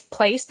safe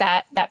place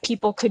that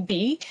people could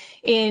be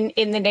in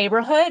the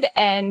neighborhood,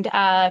 and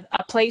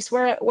a place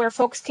where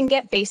folks can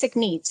get basic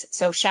needs.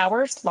 So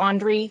showers,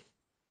 laundry,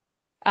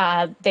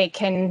 they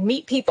can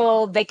meet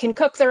people, they can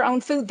cook their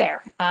own food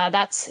there.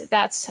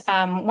 That's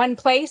one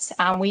place.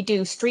 We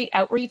do street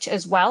outreach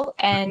as well,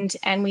 and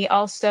we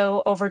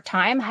also over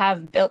time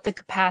have built the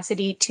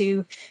capacity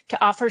to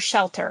offer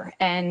shelter.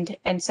 And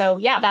so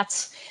yeah,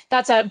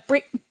 that's a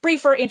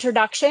briefer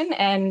introduction,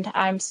 and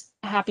I'm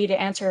happy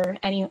to answer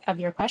any of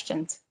your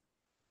questions.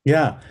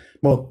 Yeah,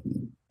 well,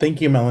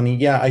 thank you, Melanie.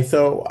 Yeah,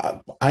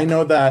 I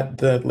know that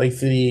the Lake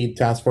City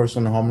Task Force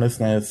on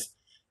Homelessness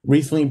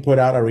recently put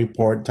out a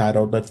report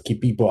titled "Let's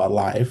Keep People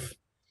Alive."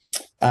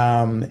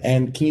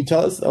 And can you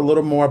tell us a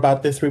little more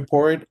about this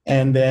report?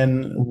 And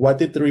then what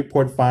did the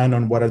report find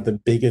on what are the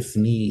biggest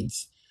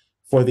needs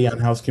for the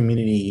unhoused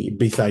community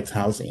besides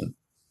housing?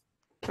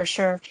 For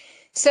sure.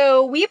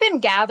 So we've been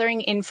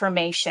gathering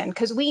information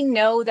because we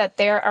know that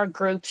there are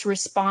groups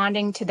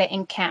responding to the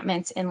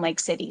encampments in Lake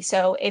City.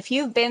 So if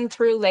you've been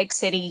through Lake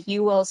City,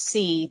 you will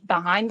see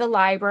behind the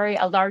library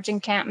a large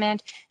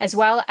encampment, as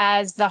well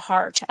as the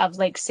heart of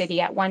Lake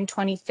City at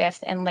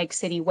 125th and Lake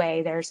City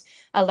Way. There's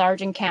a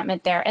large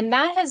encampment there. And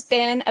that has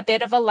been a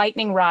bit of a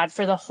lightning rod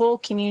for the whole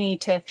community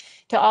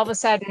to all of a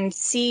sudden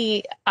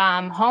see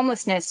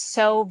homelessness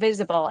so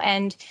visible.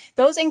 And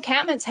those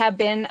encampments have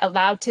been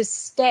allowed to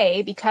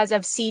stay because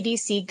of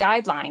CDC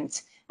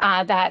guidelines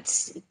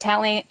that's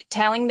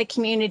telling the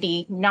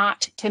community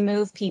not to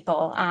move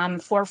people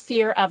for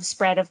fear of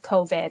spread of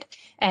COVID.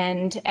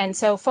 And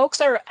so folks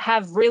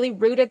have really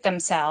rooted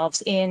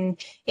themselves in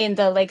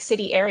the Lake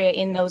City area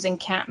in those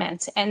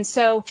encampments. And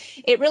so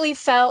it really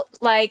felt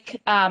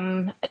like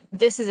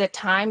this is a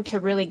time to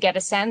really get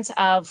a sense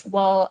of,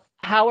 well,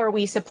 how are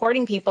we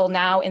supporting people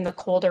now in the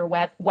colder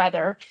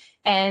weather?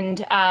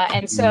 And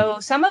so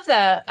some of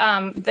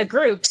the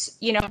groups,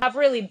 have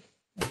really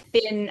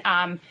been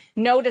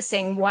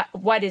noticing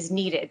what is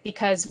needed,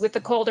 because with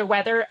the colder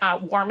weather,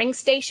 warming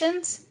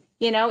stations,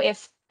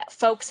 if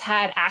folks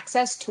had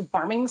access to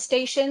warming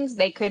stations,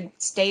 they could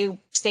stay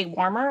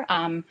warmer.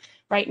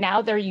 Right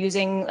now, they're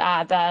using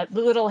the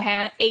little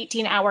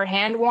 18-hour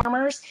hand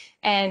warmers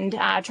and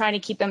trying to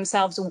keep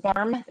themselves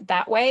warm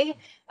that way.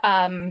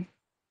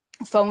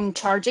 Phone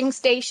charging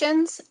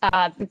stations.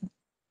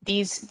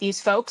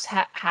 These folks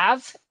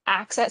have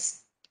access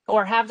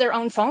or have their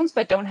own phones,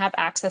 but don't have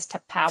access to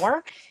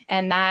power.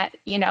 And that,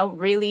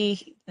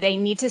 really, they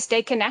need to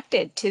stay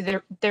connected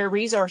to their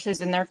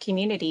resources in their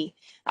community.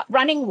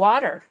 Running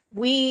water.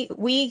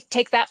 We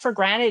take that for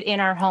granted in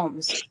our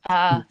homes.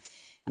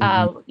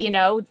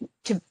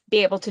 to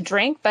be able to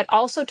drink, but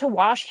also to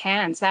wash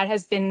hands. That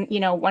has been,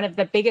 one of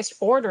the biggest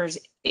orders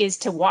is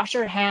to wash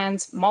your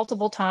hands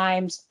multiple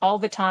times, all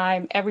the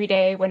time, every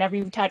day, whenever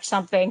you touch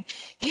something,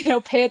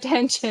 pay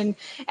attention.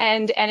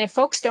 And if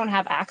folks don't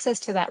have access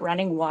to that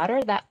running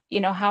water, that,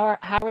 how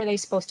are they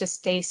supposed to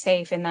stay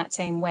safe in that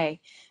same way?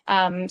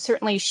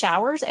 Certainly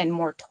showers and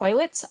more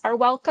toilets are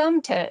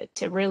welcome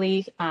to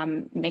really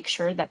make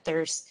sure that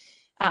there's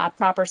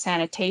proper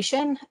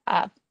sanitation.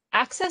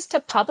 Access to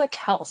public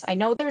health. I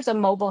know there's a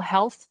mobile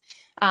health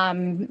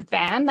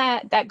van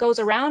that goes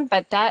around,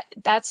 but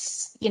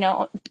that's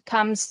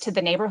comes to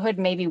the neighborhood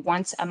maybe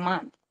once a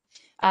month.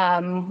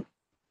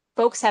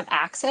 Folks have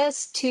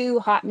access to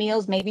hot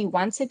meals maybe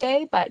once a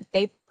day, but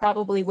they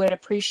probably would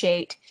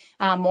appreciate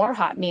more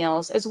hot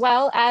meals, as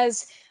well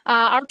as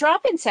our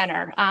drop-in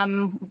center.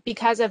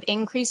 Because of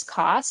increased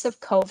costs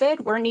of COVID,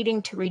 we're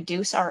needing to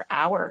reduce our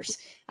hours.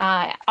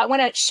 I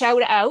want to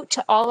shout out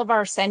to all of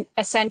our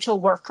essential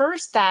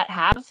workers that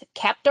have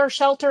kept our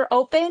shelter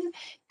open,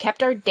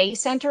 kept our day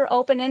center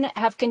open, and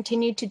have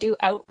continued to do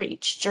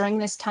outreach during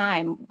this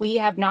time. We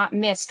have not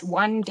missed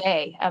one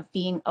day of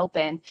being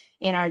open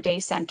in our day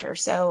center.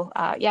 So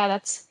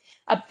that's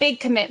a big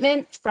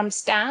commitment from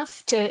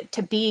staff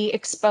to be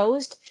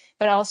exposed,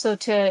 but also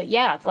to,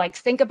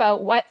 think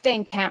about what the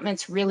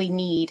encampments really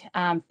need.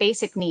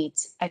 Basic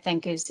needs, I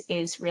think,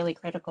 is really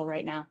critical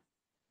right now.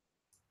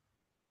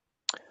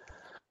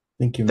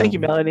 Thank you, Thank you,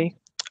 Melanie.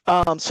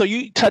 So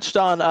you touched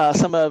on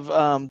some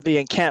of the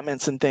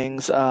encampments and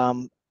things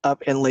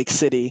up in Lake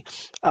City,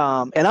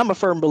 and I'm a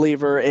firm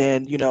believer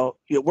in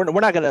we're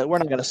not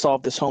gonna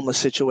solve this homeless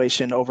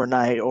situation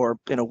overnight or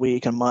in a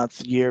week, a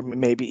month, year,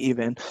 maybe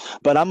even.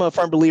 But I'm a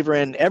firm believer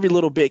in every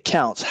little bit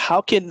counts.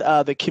 How can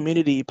the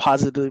community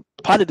positively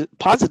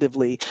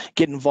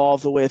get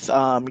involved with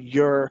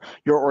your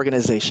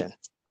organization?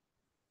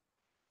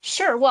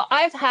 Sure. Well,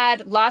 I've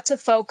had lots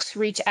of folks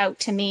reach out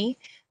to me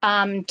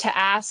to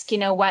ask,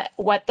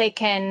 what they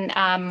can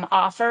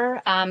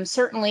offer.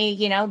 Certainly,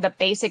 the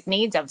basic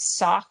needs of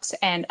socks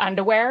and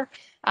underwear.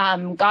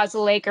 Goode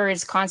Laker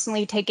is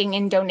constantly taking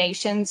in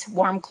donations,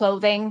 warm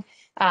clothing,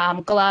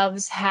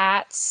 gloves,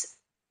 hats.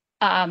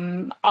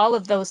 All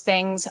of those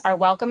things are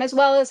welcome, as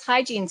well as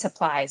hygiene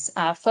supplies.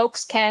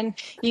 Folks can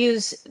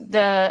use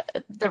the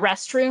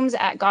restrooms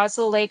at Goode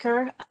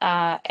Laker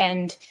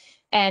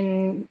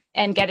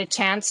and get a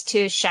chance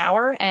to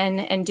shower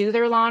and do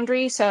their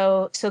laundry,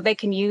 so they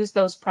can use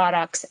those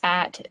products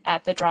at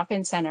the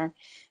drop-in center.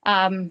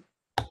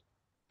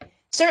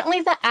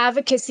 Certainly the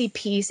advocacy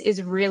piece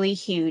is really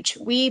huge.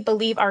 We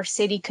believe our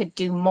city could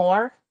do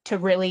more to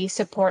really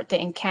support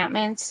the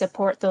encampments,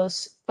 support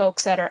those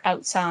folks that are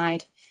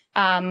outside.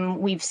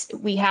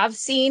 We have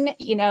seen,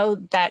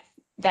 that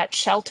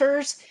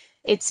shelters,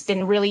 it's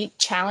been really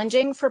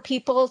challenging for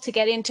people to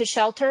get into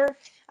shelter.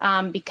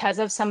 Because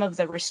of some of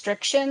the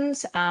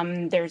restrictions.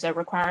 There's a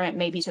requirement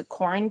maybe to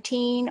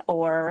quarantine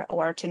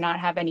or to not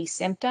have any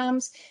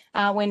symptoms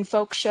when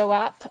folks show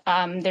up.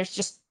 There's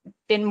just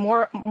been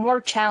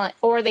more challenge,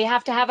 or they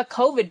have to have a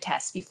COVID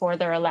test before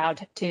they're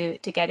allowed to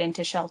get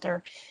into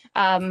shelter.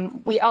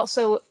 We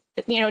also,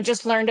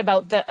 just learned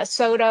about the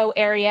Soto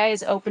area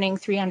is opening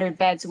 300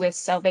 beds with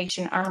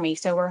Salvation Army.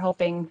 So we're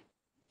hoping,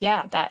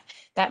 that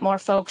more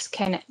folks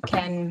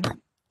can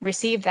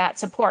receive that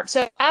support.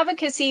 So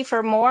advocacy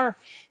for more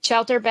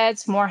shelter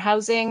beds, more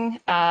housing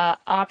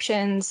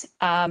options,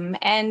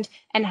 and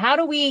how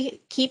do we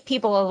keep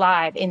people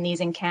alive in these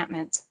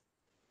encampments?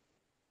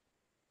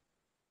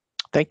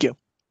 Thank you.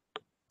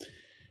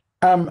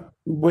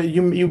 Well,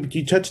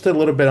 you touched a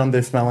little bit on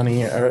this,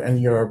 Melanie, in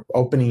your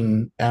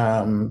opening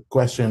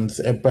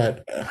questions,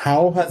 but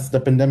how has the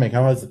pandemic,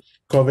 how has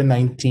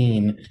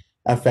COVID-19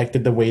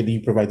 affected the way that you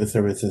provide the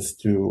services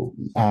to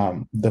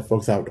the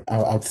folks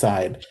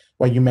outside?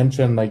 Well, you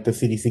mentioned like the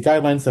CDC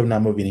guidelines of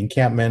not moving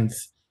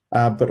encampments,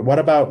 but what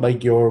about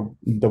like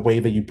the way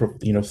that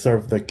you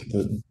serve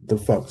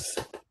the folks?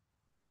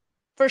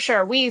 For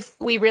sure, we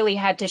really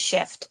had to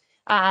shift.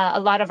 A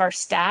lot of our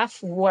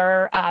staff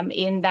were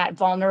in that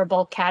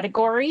vulnerable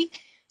category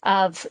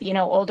of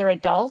older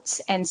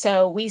adults, and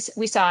so we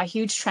saw a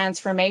huge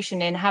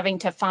transformation in having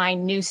to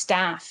find new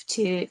staff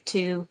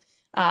to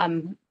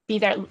be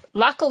there.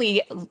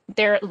 Luckily,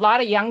 a lot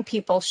of young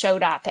people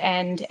showed up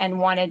and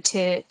wanted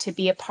to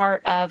be a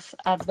part of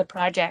the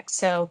project.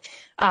 So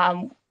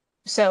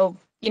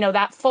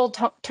that full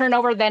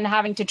turnover, then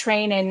having to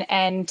train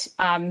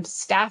and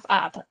staff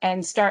up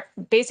and start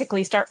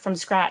from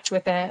scratch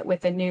with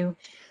a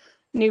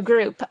new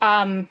group.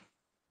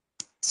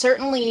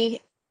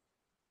 Certainly,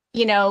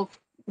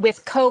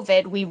 with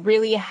COVID, we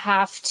really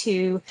have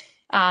to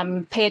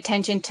pay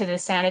attention to the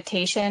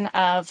sanitation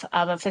of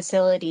a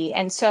facility.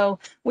 And so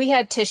we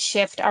had to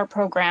shift our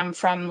program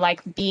from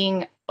like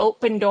being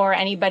open door,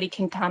 anybody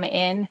can come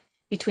in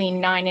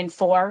between 9 and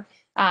 4,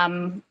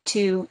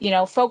 to,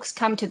 folks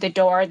come to the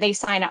door, they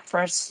sign up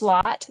for a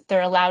slot,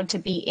 they're allowed to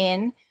be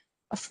in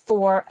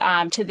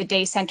to the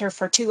day center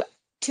for two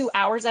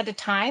hours at a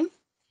time.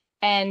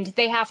 and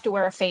they have to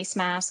wear a face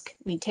mask.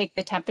 We take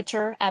the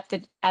temperature at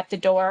the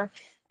door,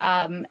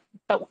 and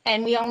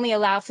we only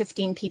allow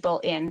 15 people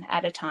in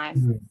at a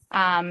time.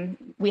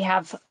 We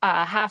have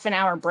a half an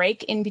hour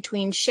break in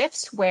between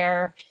shifts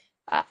where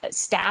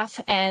staff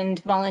and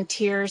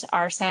volunteers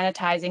are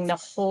sanitizing the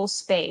whole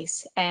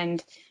space.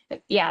 And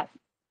yeah,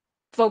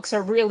 folks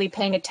are really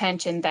paying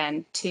attention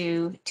then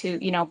to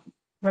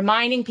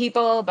reminding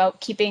people about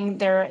keeping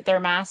their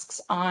masks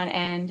on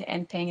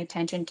and paying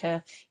attention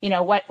to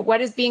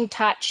what is being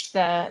touched,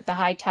 the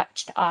high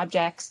touched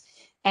objects.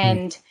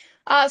 And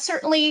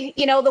certainly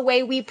the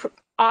way we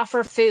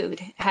offer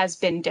food has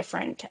been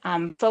different.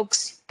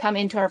 Folks come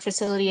into our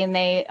facility and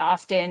they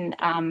often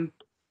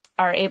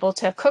are able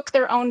to cook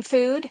their own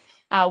food.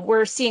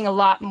 We're seeing a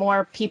lot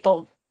more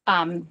people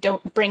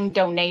don't bring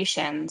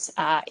donations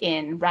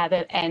in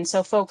and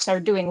so folks are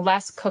doing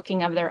less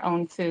cooking of their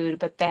own food,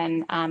 but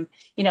then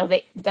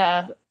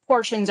the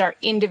portions are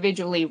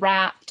individually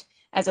wrapped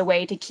as a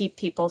way to keep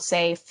people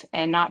safe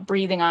and not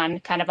breathing on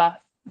kind of a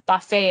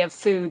buffet of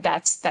food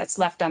that's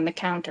left on the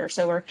counter.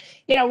 So we're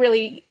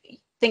really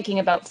thinking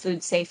about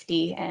food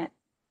safety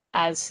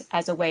as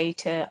a way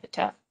to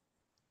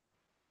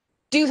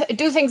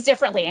do things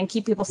differently and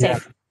keep people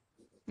safe.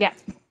 Yeah.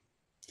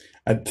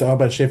 It's all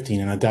about shifting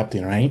and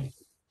adapting, right?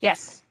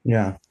 Yes.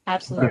 Yeah.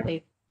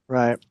 Absolutely.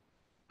 Right.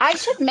 I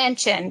should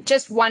mention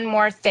just one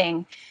more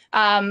thing.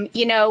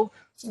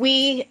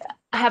 We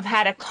have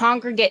had a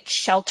congregate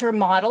shelter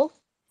model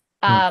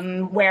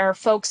where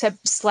folks have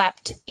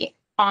slept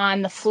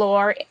on the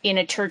floor in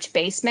a church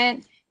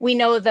basement. We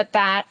know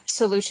that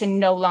solution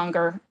no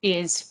longer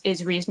is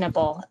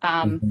reasonable.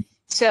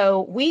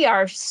 So we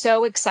are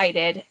so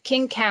excited.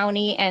 King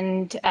County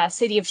and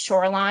City of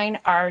Shoreline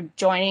are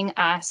joining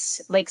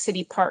us, Lake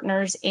City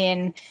partners,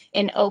 in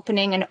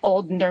opening an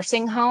old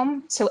nursing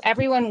home. So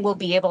everyone will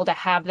be able to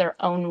have their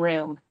own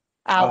room.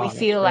 We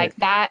feel like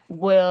that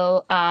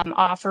will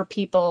offer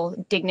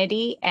people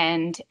dignity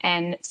and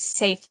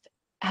safe,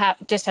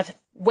 just a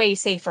way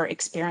safer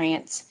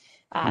experience.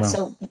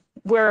 So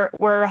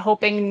we're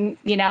hoping,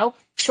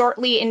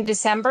 shortly in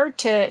December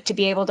to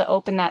be able to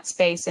open that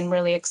space, and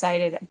really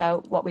excited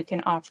about what we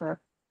can offer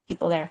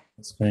people there.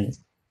 That's great.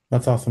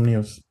 That's awesome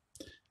news.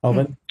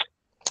 Alvin?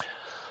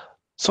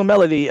 So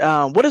Melanie,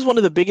 what is one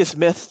of the biggest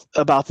myths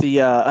about the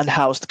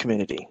unhoused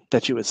community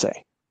that you would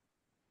say?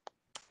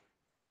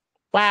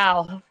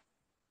 Wow.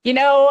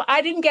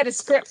 I didn't get a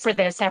script for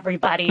this,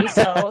 everybody.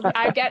 So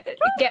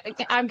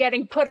I'm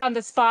getting put on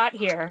the spot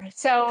here.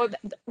 So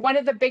one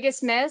of the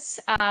biggest myths,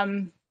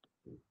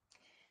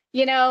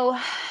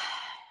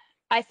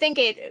 I think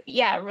it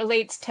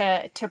relates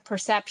to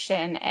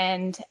perception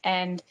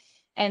and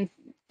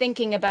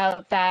thinking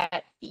about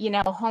that,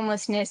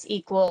 homelessness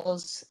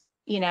equals,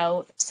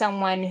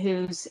 someone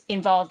who's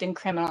involved in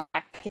criminal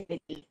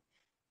activity.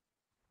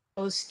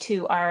 Those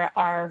two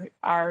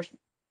are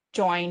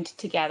joined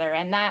together,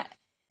 and that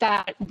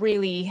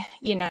really,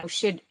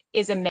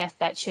 is a myth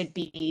that should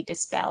be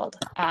dispelled.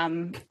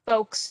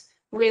 Folks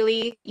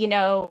really,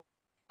 a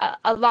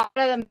lot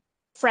of them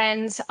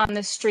friends on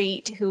the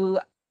street who,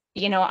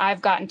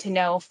 I've gotten to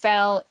know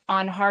fell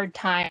on hard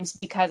times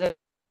because of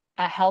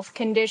a health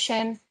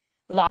condition,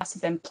 loss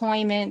of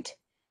employment,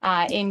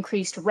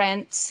 increased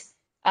rents.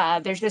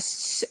 There's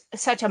just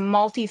such a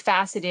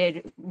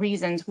multifaceted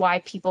reasons why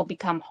people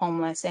become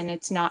homeless, and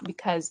it's not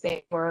because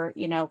they were,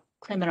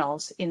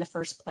 criminals in the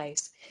first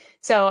place.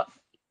 So,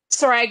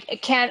 sorry, I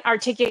can't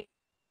articulate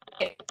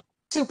it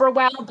super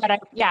well, but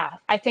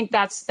I think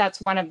that's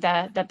one of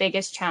the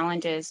biggest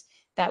challenges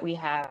that we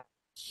have.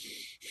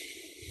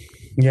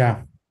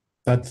 Yeah,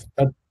 that's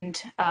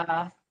And,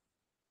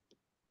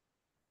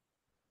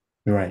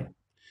 you're right.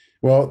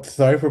 Well,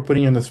 sorry for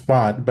putting you on the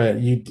spot, but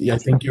I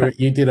think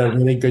you did a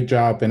really good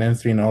job in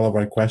answering all of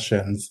our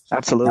questions.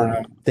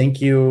 Absolutely.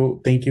 Thank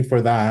you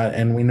for that.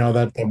 And we know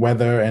that the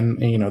weather and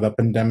the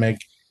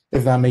pandemic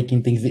is not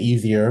making things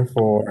easier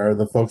for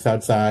the folks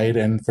outside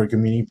and for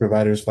community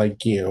providers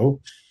like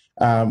you.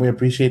 We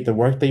appreciate the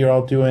work that you're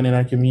all doing in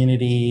our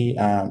community,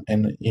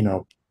 and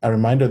a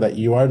reminder that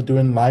you are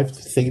doing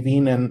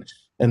life-saving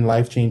and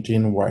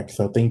life-changing work.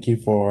 So thank you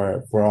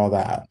for all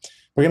that.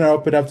 We're going to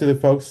open it up to the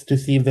folks to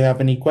see if they have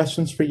any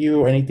questions for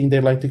you or anything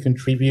they'd like to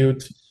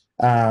contribute.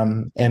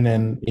 And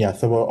then,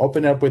 so we'll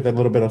open it up with a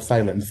little bit of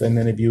silence. And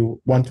then if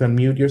you want to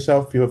unmute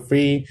yourself, feel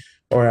free,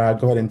 or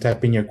go ahead and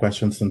type in your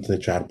questions into the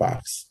chat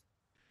box.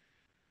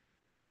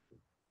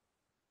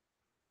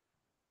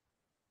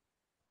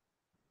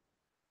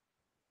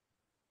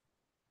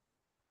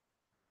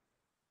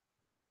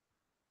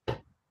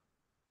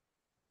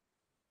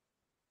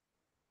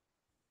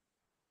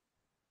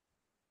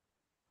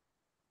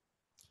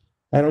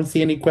 I don't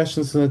see any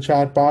questions in the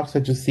chat box.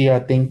 I just see a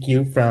thank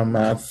you from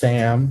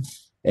Sam,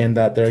 and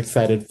that they're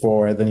excited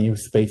for the new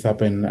space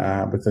up in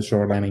with the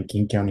Shoreline and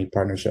King County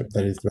partnership.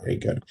 That is very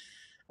good.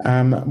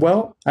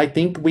 Well, I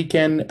think we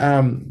can,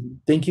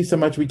 thank you so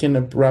much. We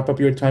can wrap up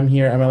your time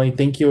here. Emily,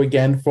 thank you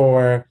again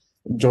for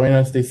joining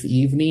us this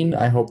evening.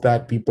 I hope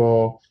that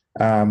people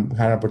had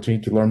an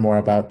opportunity to learn more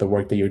about the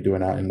work that you're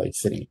doing out in Lake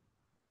City.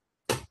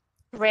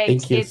 Great.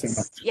 Thank you so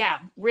much. Yeah,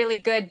 really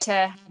good to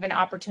have an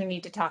opportunity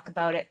to talk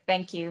about it.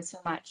 Thank you so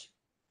much.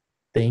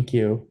 Thank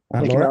you.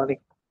 Thank you, Laura? Melanie.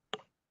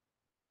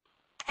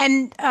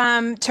 And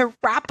to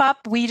wrap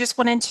up, we just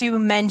wanted to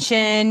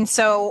mention,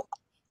 so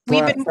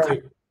we've Laura, been,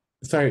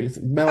 sorry,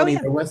 Melanie,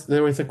 yeah.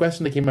 there was a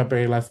question that came up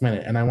very last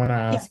minute, and I want to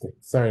ask it.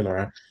 Sorry,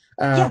 Laura.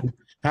 Yeah.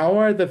 How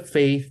are the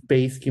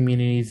faith-based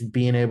communities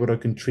being able to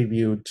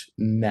contribute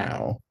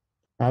now?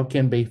 How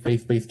can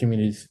faith-based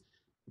communities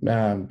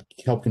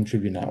help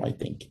contribute now, I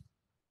think?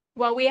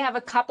 Well, we have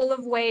a couple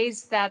of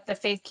ways that the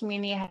faith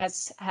community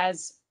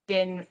has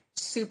been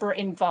super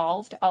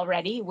involved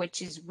already,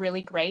 which is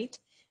really great.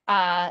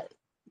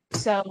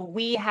 So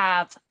we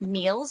have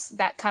meals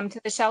that come to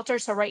the shelter.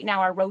 So right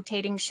now our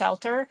rotating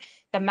shelter,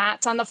 the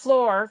mats on the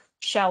floor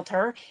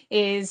shelter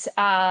is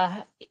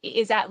at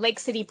Lake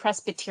City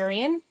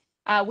Presbyterian.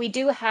 We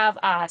do have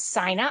a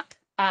sign up.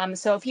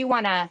 So if you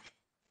want to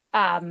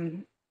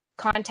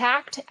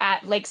contact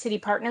at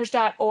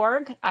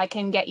lakecitypartners.org, I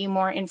can get you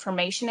more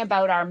information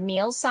about our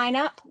meal sign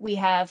up. We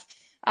have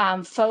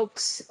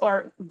folks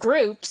or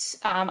groups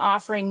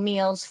offering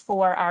meals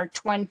for our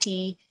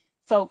 20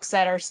 folks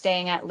that are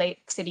staying at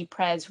Lake City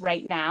Pres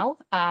right now.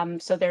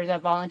 So there's a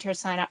volunteer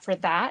sign up for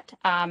that.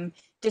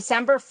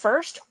 December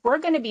 1st, we're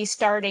going to be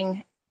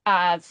starting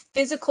a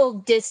physical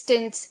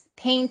distance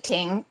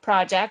painting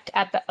project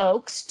at the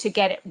Oaks to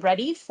get it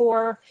ready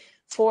for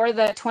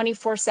the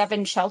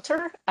 24/7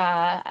 shelter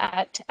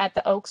at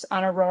the Oaks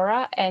on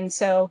Aurora. And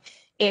so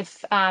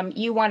if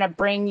you want to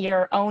bring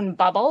your own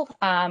bubble,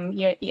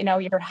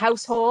 your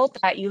household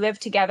that you live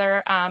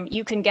together,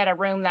 you can get a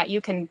room that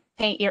you can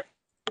paint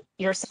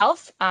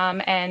yourself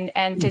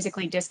and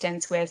physically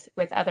distance with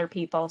other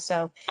people.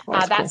 So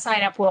that cool.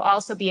 sign up will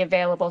also be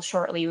available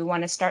shortly. We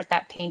want to start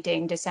that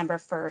painting December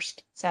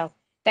 1st. So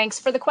thanks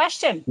for the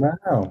question.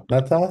 Wow,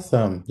 that's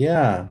awesome.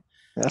 Yeah.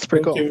 That's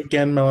pretty cool. Thank you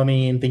again,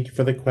 Melanie, and thank you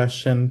for the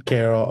question,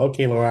 Carol.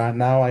 Okay, Laura,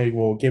 now I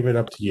will give it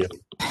up to you.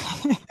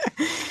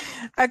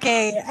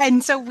 Okay,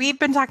 and so we've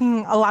been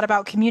talking a lot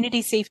about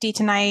community safety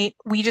tonight.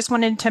 We just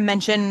wanted to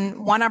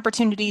mention one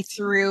opportunity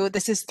through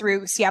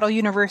Seattle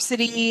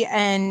University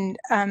and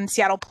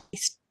Seattle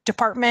Police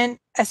Department.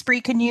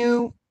 Esprit, can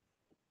you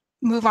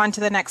move on to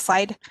the next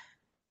slide?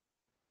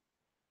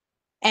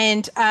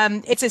 And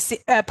it's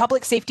a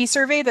public safety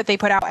survey that they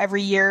put out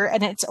every year,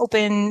 and it's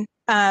open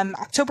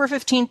October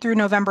 15th through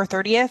November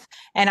 30th.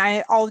 And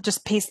I'll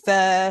just paste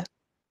the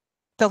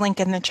link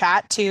in the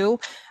chat too.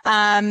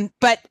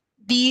 But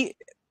the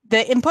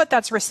input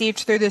that's received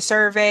through the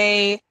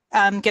survey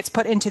gets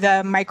put into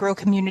the micro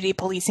community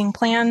policing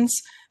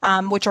plans,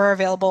 which are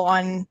available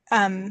on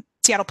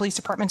Seattle Police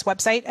Department's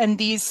website. And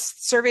these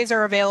surveys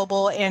are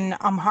available in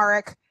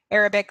Amharic,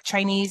 Arabic,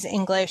 Chinese,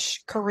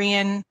 English,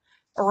 Korean,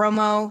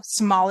 Oromo,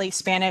 Somali,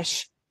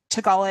 Spanish,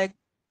 Tagalog,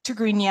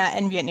 Tigrinya,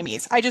 and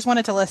Vietnamese. I just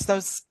wanted to list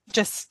those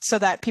just so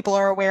that people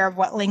are aware of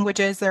what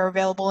languages they're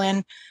available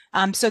in.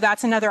 So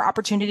that's another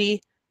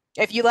opportunity.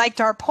 If you liked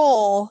our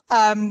poll,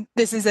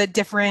 this is a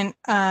different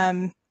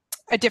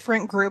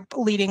group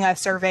leading a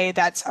survey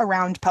that's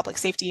around public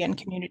safety and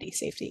community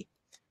safety.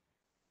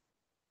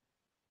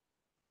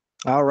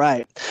 All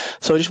right.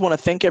 So I just want to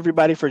thank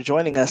everybody for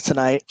joining us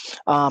tonight.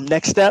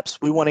 Next steps,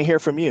 we want to hear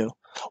from you.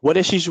 What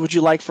issues would you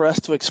like for us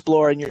to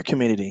explore in your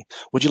community?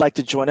 Would you like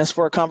to join us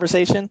for a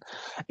conversation?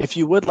 If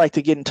you would like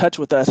to get in touch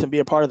with us and be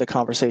a part of the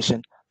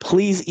conversation,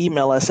 please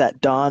email us at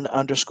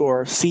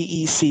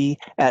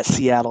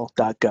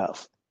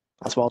don_cec@seattle.gov.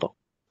 Osvaldo.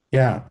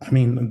 Yeah, I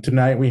mean,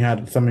 tonight we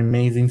had some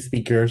amazing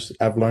speakers.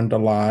 I've learned a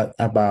lot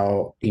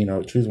about,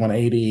 Choose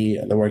 180,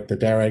 the work that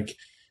Derek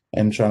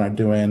and Sean are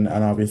doing,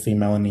 and obviously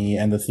Melanie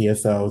and the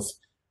CSOs.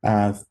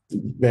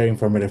 Very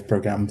informative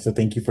program. So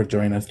thank you for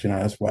joining us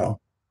tonight as well.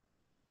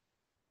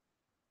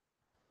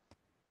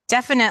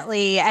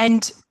 Definitely.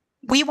 And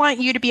we want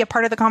you to be a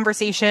part of the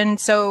conversation.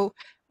 So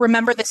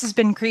remember, this has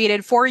been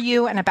created for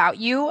you and about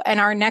you.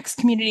 And our next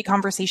community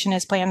conversation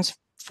is planned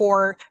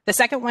for the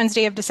second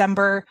Wednesday of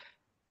December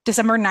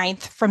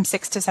 9th from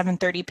 6 to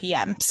 7:30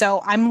 p.m.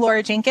 So I'm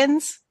Laura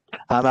Jenkins.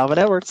 I'm Alvin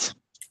Edwards.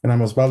 And I'm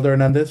Osvaldo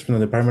Hernandez from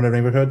the Department of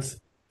Neighborhoods.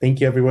 Thank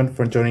you, everyone,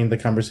 for joining the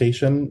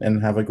conversation,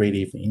 and have a great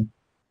evening.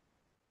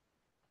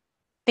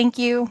 Thank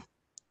you.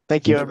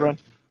 Thank you, everyone.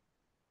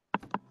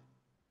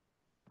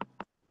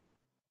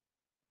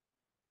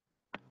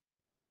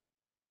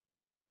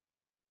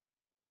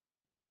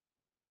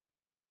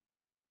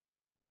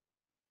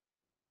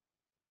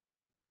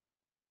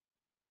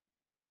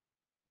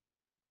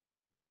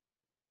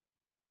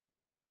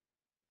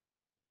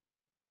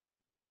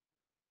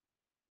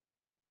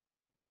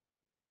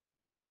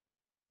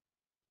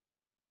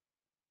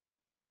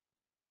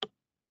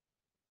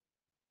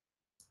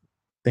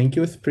 Thank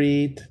you,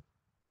 Esprit.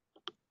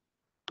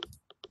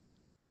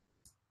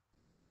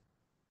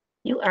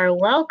 You are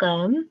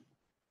welcome.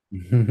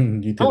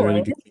 You did a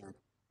really good job.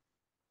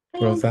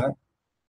 What was that?